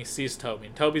up and he sees Toby.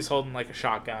 And Toby's holding like a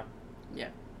shotgun. Yeah.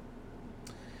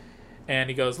 And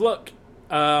he goes, look.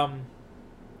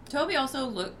 Toby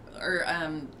also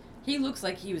he looks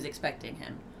like he was expecting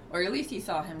him. Or at least he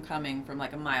saw him coming from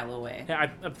like a mile away. Yeah,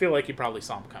 I feel like he probably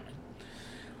saw him coming.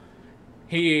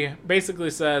 He basically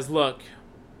says, look,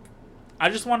 I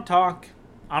just want to talk.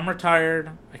 I'm retired.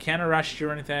 I can't arrest you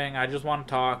or anything. I just want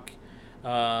to talk.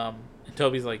 And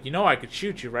Toby's like, I could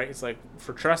shoot you, right? It's like,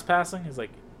 for trespassing? He's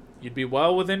like, you'd be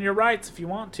well within your rights if you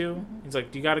want to. Mm-hmm. He's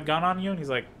like, do you got a gun on you? And he's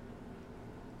like,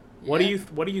 what do you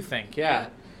think? Yeah.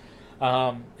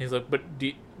 He's like, but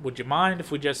would you mind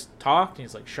if we just talked? And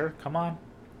he's like, sure, come on.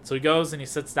 So he goes and he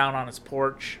sits down on his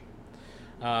porch.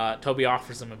 Toby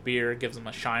offers him a beer, gives him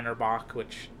a Shiner Bock,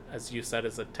 which, as you said,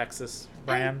 is a Texas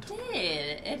brand. I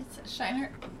did. It's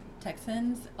Shiner.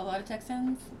 A lot of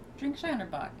Texans drink Shiner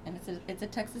Bock, and it's a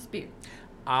Texas beer.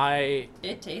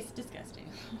 It tastes disgusting.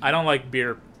 I don't like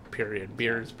beer, period.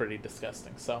 Beer is pretty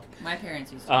disgusting. So my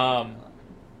parents used to drink it a lot.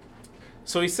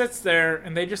 So he sits there,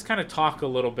 and they just kind of talk a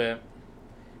little bit,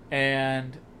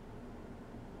 and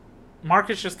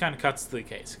Marcus just kind of cuts to the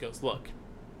case. He goes, look.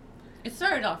 It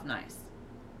started off nice.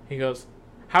 He goes,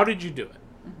 how did you do it?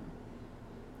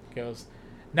 Mm-hmm. He goes,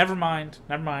 never mind.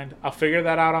 I'll figure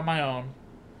that out on my own.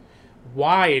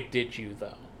 Why did you,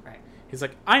 though? Right. He's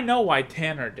like, I know why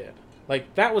Tanner did.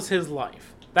 Like, that was his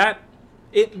life.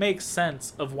 It makes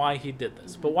sense of why he did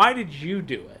this. But why did you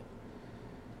do it?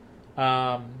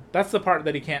 That's the part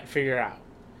that he can't figure out.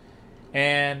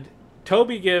 And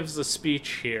Toby gives a speech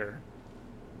here,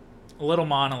 a little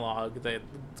monologue that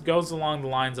goes along the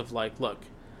lines of like, look,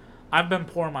 I've been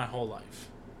poor my whole life.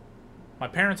 My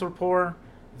parents were poor,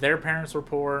 their parents were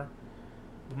poor.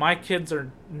 But my kids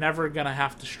are never going to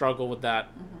have to struggle with that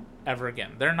ever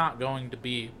again. They're not going to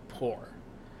be poor.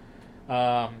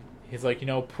 He's like,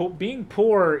 being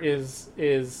poor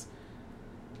is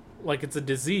like it's a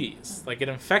disease. Like it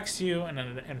infects you and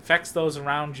it infects those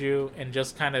around you and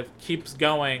just kind of keeps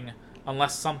going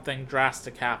unless something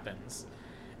drastic happens.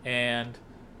 And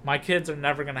my kids are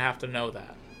never going to have to know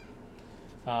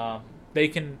that. They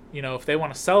can, you know, if they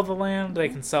want to sell the land, they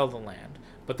can sell the land.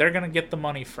 But they're going to get the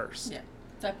money first. Yeah,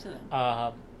 it's up to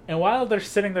them. And while they're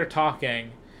sitting there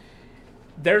talking,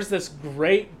 there's this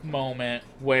great moment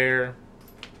where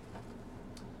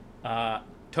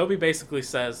Toby basically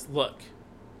says, look,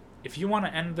 if you want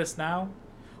to end this now,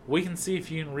 we can see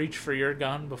if you can reach for your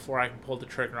gun before I can pull the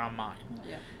trigger on mine.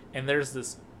 Yeah. And there's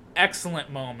this excellent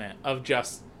moment of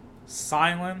just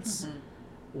silence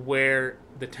where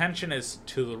the tension is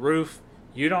to the roof.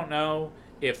 You don't know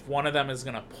if one of them is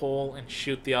going to pull and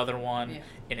shoot the other one,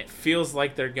 and it feels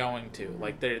like they're going to.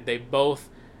 Like they both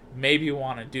maybe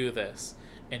want to do this.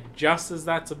 And just as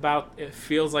it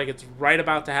feels like it's right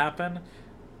about to happen,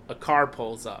 a car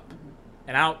pulls up.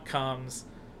 And out comes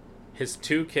his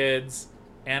 2 kids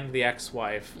and the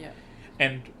ex-wife. Yeah.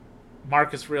 And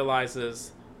Marcus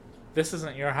realizes, this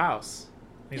isn't your house.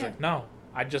 And he's like, no,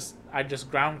 I just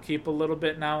ground keep a little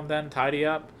bit now and then, tidy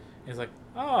up. And he's like,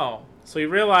 oh. So he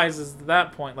realizes at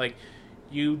that point, like,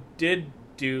 you did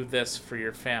do this for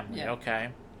your family, okay?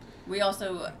 We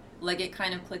also, like, it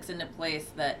kind of clicks into place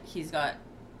that he's got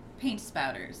paint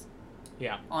spatters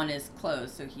on his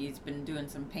clothes. So he's been doing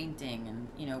some painting and,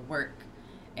 you know, work.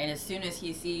 And as soon as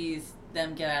he sees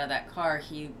them get out of that car,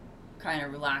 he kind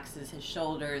of relaxes his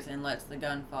shoulders and lets the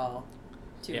gun fall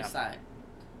to his side.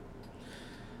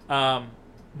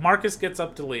 Marcus gets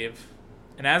up to leave,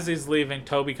 and as he's leaving,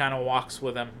 Toby kind of walks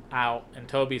with him out, and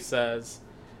Toby says,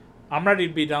 I'm ready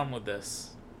to be done with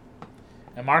this.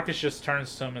 And Marcus just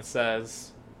turns to him and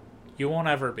says, you won't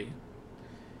ever be.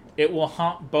 It will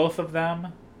haunt both of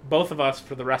us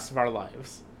for the rest of our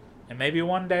lives. And maybe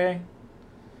one day,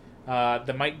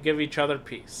 they might give each other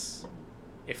peace.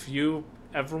 If you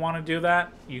ever want to do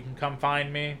that, you can come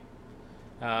find me.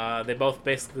 They both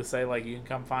basically say, like, you can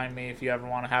come find me if you ever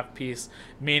want to have peace.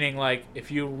 Meaning, like,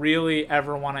 if you really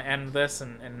ever want to end this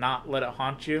and not let it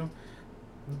haunt you,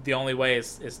 the only way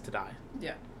is to die.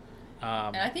 Yeah.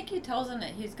 And I think he tells him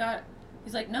that he's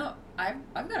like, no,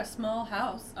 I've got a small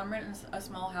house. I'm renting a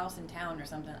small house in town or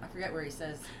something. I forget where he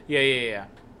says. Yeah.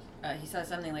 He says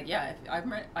something like, yeah, if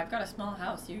I've got a small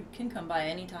house. You can come by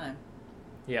any time.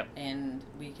 Yep. And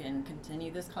we can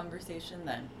continue this conversation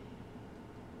then.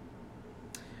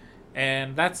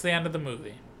 And that's the end of the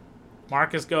movie.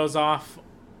 Marcus goes off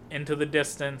into the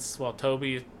distance while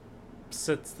Toby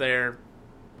sits there.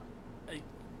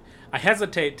 I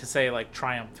hesitate to say, like,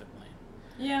 triumphantly.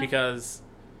 Yeah. Because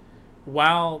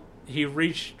while he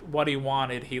reached what he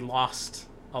wanted, he lost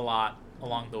a lot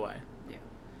along the way.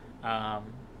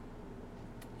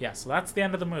 Yeah. So that's the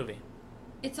end of the movie.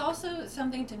 It's also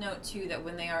something to note, too, that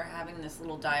when they are having this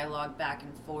little dialogue back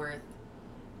and forth,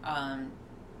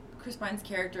 Chris Pine's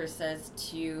character says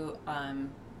to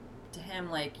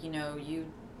him, like, you know, you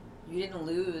didn't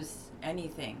lose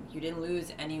anything. You didn't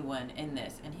lose anyone in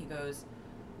this. And he goes,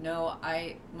 no,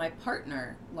 my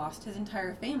partner lost his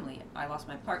entire family. I lost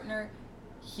my partner.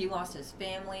 He lost his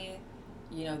family.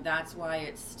 You know, that's why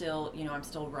it's still, you know, I'm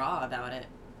still raw about it.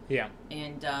 Yeah.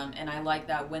 And I like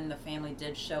that when the family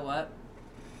did show up,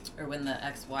 or when the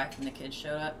ex-wife and the kids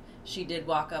showed up, she did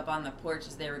walk up on the porch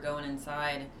as they were going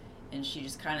inside, and she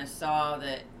just kind of saw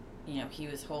that, you know, he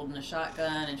was holding a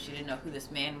shotgun, and she didn't know who this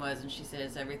man was, and she said,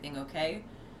 is everything okay?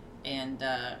 And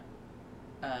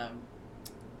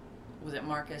was it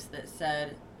Marcus that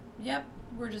said, yep,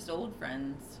 we're just old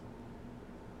friends.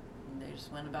 And they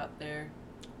just went about their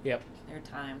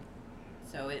time.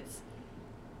 So it's,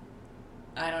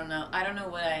 I don't know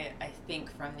what I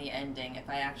think from the ending. If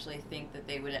I actually think that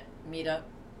they would meet up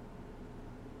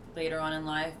later on in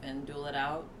life and duel it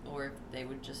out, or if they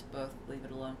would just both leave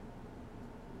it alone.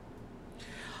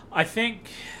 I think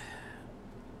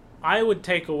I would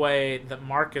take away that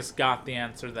Marcus got the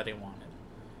answer that he wanted.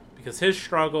 Because his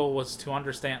struggle was to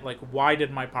understand, like, why did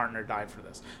my partner die for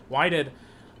this? Why did,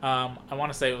 I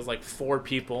want to say it was like 4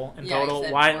 people in total.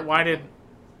 Why did,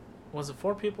 was it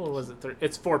 4 people or was it 3?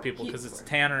 It's 4 people because it's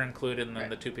Tanner included and then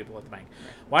the 2 people at the bank.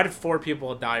 Right. Why did 4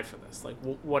 people die for this? Like,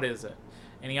 what is it?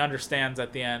 And he understands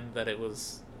at the end that it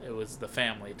was the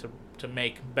family, to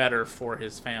make better for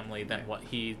his family than what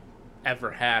he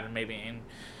ever had, and maybe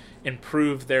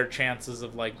improve their chances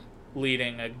of, like,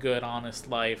 leading a good, honest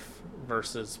life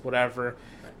versus whatever.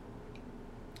 Right.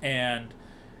 And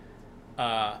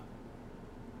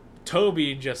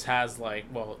Toby just has, like,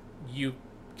 well, you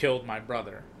killed my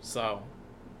brother, so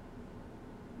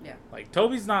yeah, like,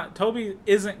 Toby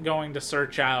isn't going to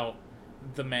search out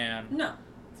the man no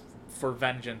for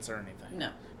vengeance or anything. No,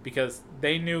 because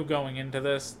they knew going into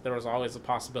this there was always a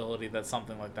possibility that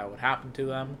something like that would happen to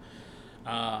them.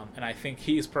 And I think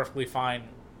he's perfectly fine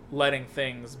letting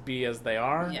things be as they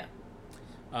are. Yeah.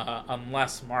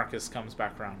 Unless Marcus comes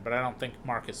back around. But I don't think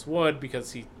Marcus would,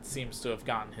 because he seems to have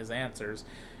gotten his answers.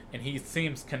 And he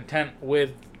seems content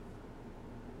with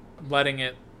letting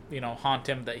it, haunt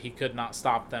him that he could not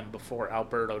stop them before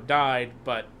Alberto died,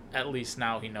 but at least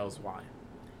now he knows why.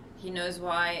 He knows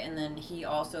why, and then he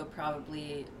also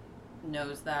probably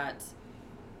knows that,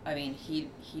 he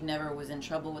never was in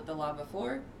trouble with the law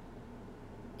before.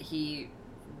 He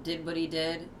did what he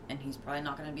did, and he's probably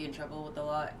not going to be in trouble with the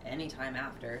law anytime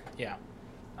after. Yeah.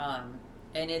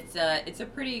 And it's a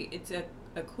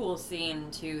cool scene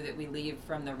too that we leave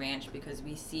from the ranch, because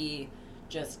we see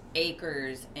just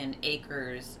acres and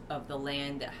acres of the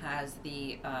land that has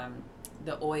the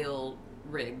oil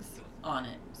rigs on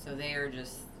it. So they're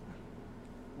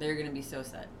going to be so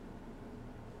set.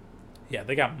 Yeah,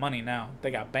 they got money now. They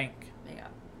got bank. They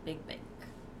got big bank.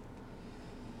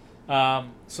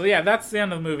 So yeah, that's the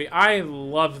end of the movie. I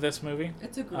love this movie.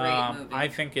 It's a great movie. I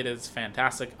think it is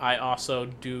fantastic. I also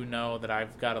do know that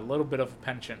I've got a little bit of a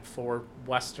penchant for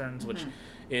westerns, which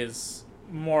is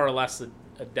more or less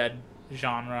a dead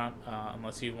genre,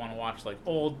 unless you want to watch like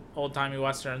old-timey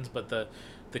westerns. But the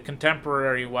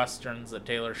contemporary westerns that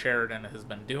Taylor Sheridan has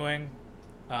been doing,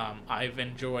 I've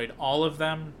enjoyed all of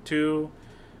them to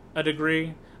a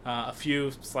degree. A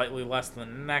few slightly less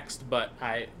than the next, but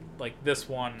this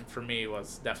one for me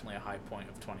was definitely a high point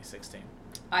of 2016.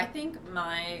 I think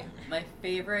my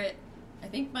favorite,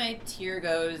 my tier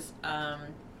goes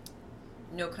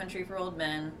No Country for Old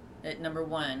Men at number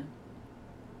 1,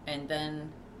 and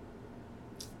then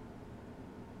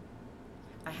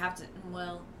I have to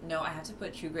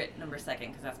put True Grit number 2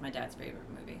 because that's my dad's favorite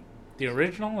movie. The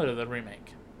original or the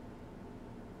remake?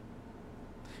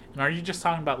 And are you just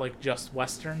talking about just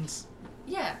westerns?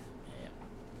 Yeah.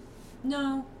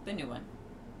 No, the new one.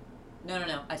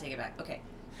 No, I take it back. Okay.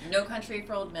 No Country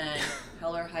for Old Men,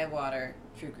 Hell or High Water,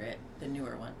 True Grit, the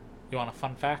newer one. You want a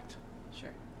fun fact? Sure.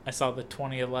 I saw the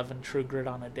 2011 True Grit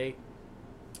on a date.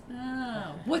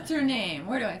 Oh, what's her name?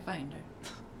 Where do I find her?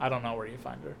 I don't know where you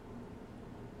find her.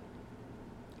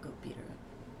 Go beat her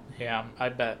up. Yeah, I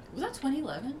bet. Was that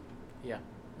 2011? Yeah.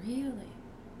 Really?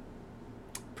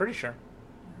 Pretty sure.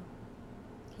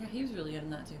 Yeah, he was really good in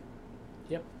that too.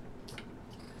 Yep.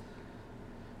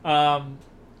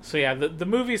 So yeah, the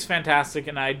movie's fantastic,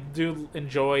 and I do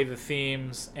enjoy the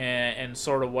themes and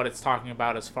sort of what it's talking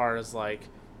about as far as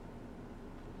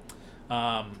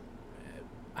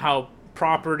how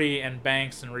property and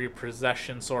banks and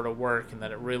repossession sort of work, and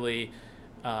that it really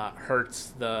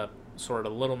hurts the sort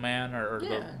of little man or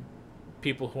the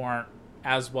people who aren't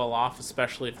as well off,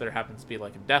 especially if there happens to be a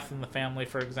death in the family,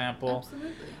 for example.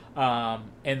 Absolutely.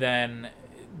 And then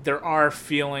there are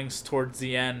feelings towards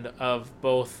the end of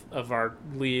both of our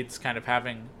leads kind of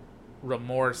having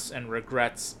remorse and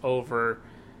regrets over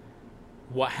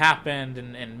what happened,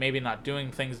 and maybe not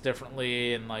doing things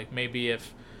differently, and maybe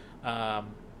if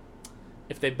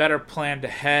they better planned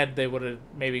ahead, they would have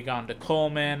maybe gone to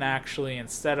Coleman actually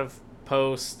instead of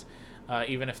Post,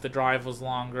 even if the drive was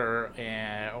longer,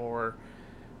 or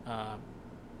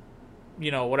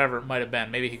whatever it might have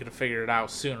been. Maybe he could have figured it out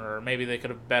sooner, or maybe they could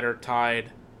have better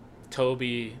tied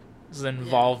Toby's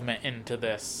involvement into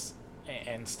this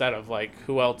instead of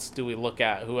who else do we look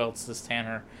at? Who else does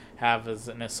Tanner have as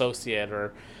an associate?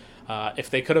 Or if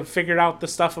they could have figured out the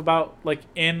stuff about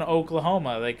in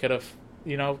Oklahoma, they could have,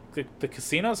 the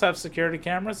casinos have security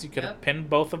cameras. You could have pinned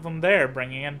both of them there,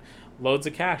 bringing in loads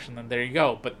of cash, and then there you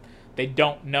go. But they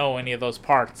don't know any of those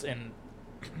parts, and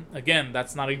again,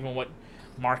 that's not even what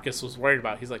Marcus was worried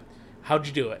about. He's like, how'd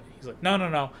you do it? He's like,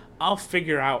 no, I'll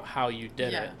figure out how you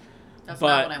did it. That's but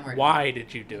not what I'm worried why about.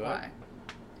 did you do it?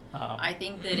 I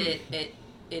think that it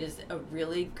is a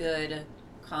really good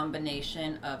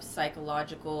combination of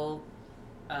psychological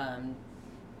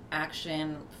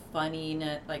action,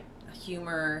 funniness,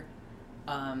 humor,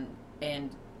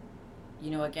 and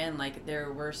again,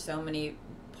 there were so many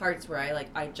parts where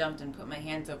I jumped and put my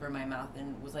hands over my mouth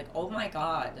and was like, oh my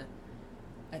god.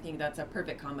 I think that's a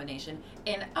perfect combination.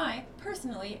 And I,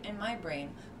 personally, in my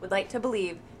brain, would like to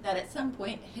believe that at some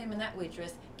point, him and that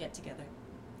waitress get together.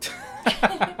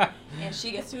 And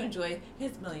she gets to enjoy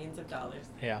his millions of dollars.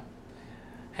 Yeah.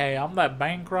 Hey, I'm that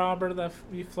bank robber that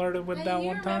you flirted with that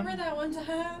one time. Remember that one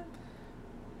time?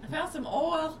 I found some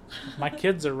oil. My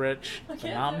kids are rich, but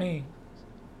not me.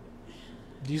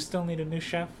 Do you still need a new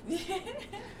chef?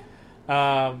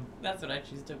 That's what I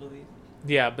choose to believe.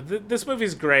 Yeah, but this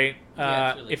movie's great. Yeah,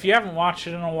 it's really if good. you haven't watched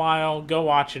it in a while, go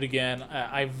watch it again.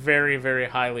 I very, very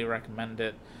highly recommend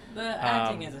it. The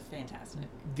acting is fantastic.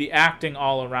 The acting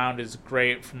all around is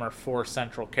great from our 4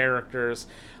 central characters.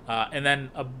 And then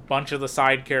a bunch of the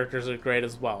side characters are great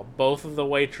as well. Both of the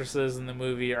waitresses in the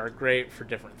movie are great for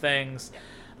different things.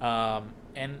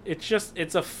 And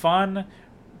it's a fun,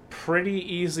 pretty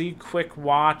easy, quick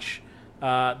watch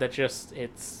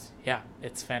it's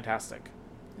fantastic.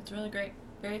 It's really great.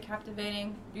 Very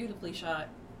captivating. Beautifully shot.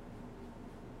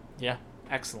 Yeah,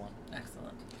 excellent.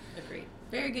 Excellent. Agreed.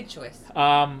 Very good choice.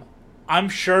 I'm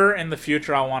sure in the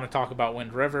future I'll want to talk about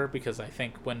Wind River because I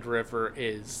think Wind River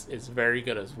is very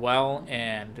good as well,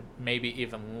 and maybe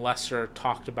even lesser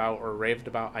talked about or raved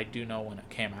about. I do know when it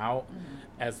came out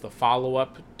as the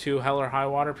follow-up to Hell or High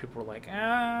Water, people were like,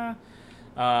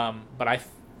 but I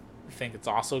think it's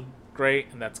also great,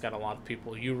 and that's got a lot of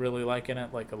people you really like in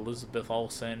it, like Elizabeth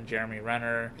Olsen, Jeremy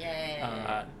Renner,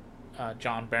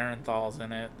 John Barenthal's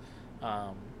in it,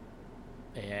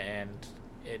 and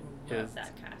it Love is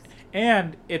that cast.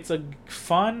 and it's a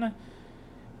fun,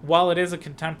 while it is a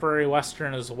contemporary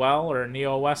Western as well, or a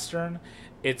neo-Western,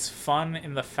 it's fun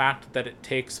in the fact that it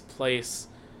takes place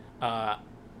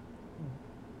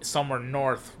somewhere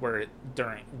north when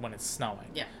it's snowing.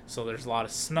 Yeah. So there's a lot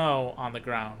of snow on the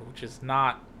ground, which is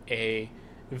not a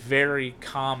very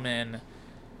common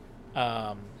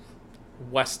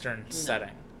Western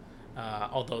setting.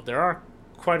 Although there are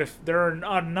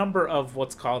a number of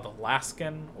what's called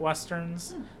Alaskan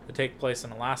Westerns that take place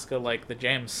in Alaska, like the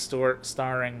James Stewart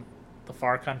starring The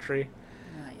Far Country.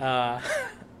 Had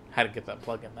to get that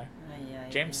plug in there.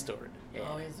 James Stewart. Yeah.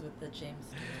 Always with the James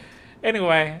Stewart.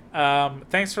 Anyway,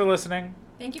 thanks for listening.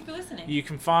 Thank you for listening. You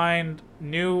can find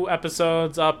new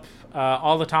episodes up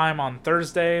all the time on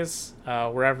Thursdays,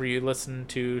 wherever you listen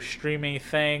to streaming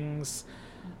things,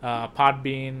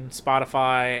 Podbean,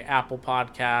 Spotify, Apple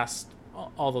Podcast,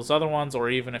 all those other ones,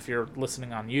 or even if you're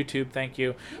listening on YouTube, thank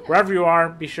you. Yeah. Wherever you are,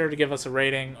 be sure to give us a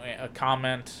rating, a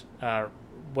comment,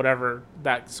 whatever,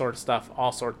 that sort of stuff.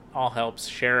 All helps.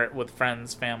 Share it with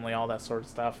friends, family, all that sort of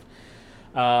stuff.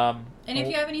 And if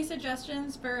you have any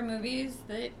suggestions for movies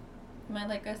that you might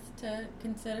like us to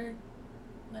consider,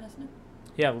 let us know.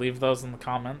 Yeah, leave those in the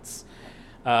comments.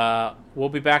 We'll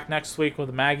be back next week with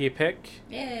a Maggie pick.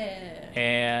 Yeah.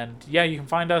 And yeah, you can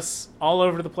find us all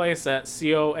over the place at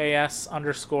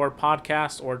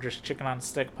COAS_podcast or just Chicken on a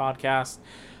Stick podcast.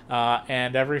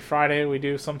 And every Friday we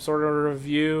do some sort of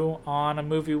review on a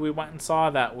movie we went and saw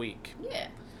that week. Yeah.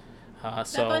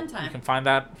 So fun time. you can find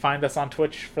us on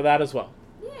Twitch for that as well.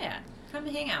 Yeah. Come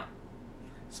to hang out.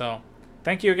 So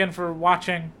thank you again for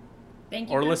watching. Thank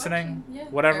you or for listening, watching. Yeah.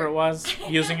 whatever it was,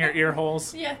 using your ear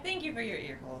holes. Yeah, thank you for your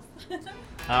ear holes.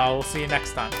 We'll see you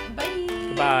next time. Bye.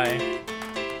 Goodbye.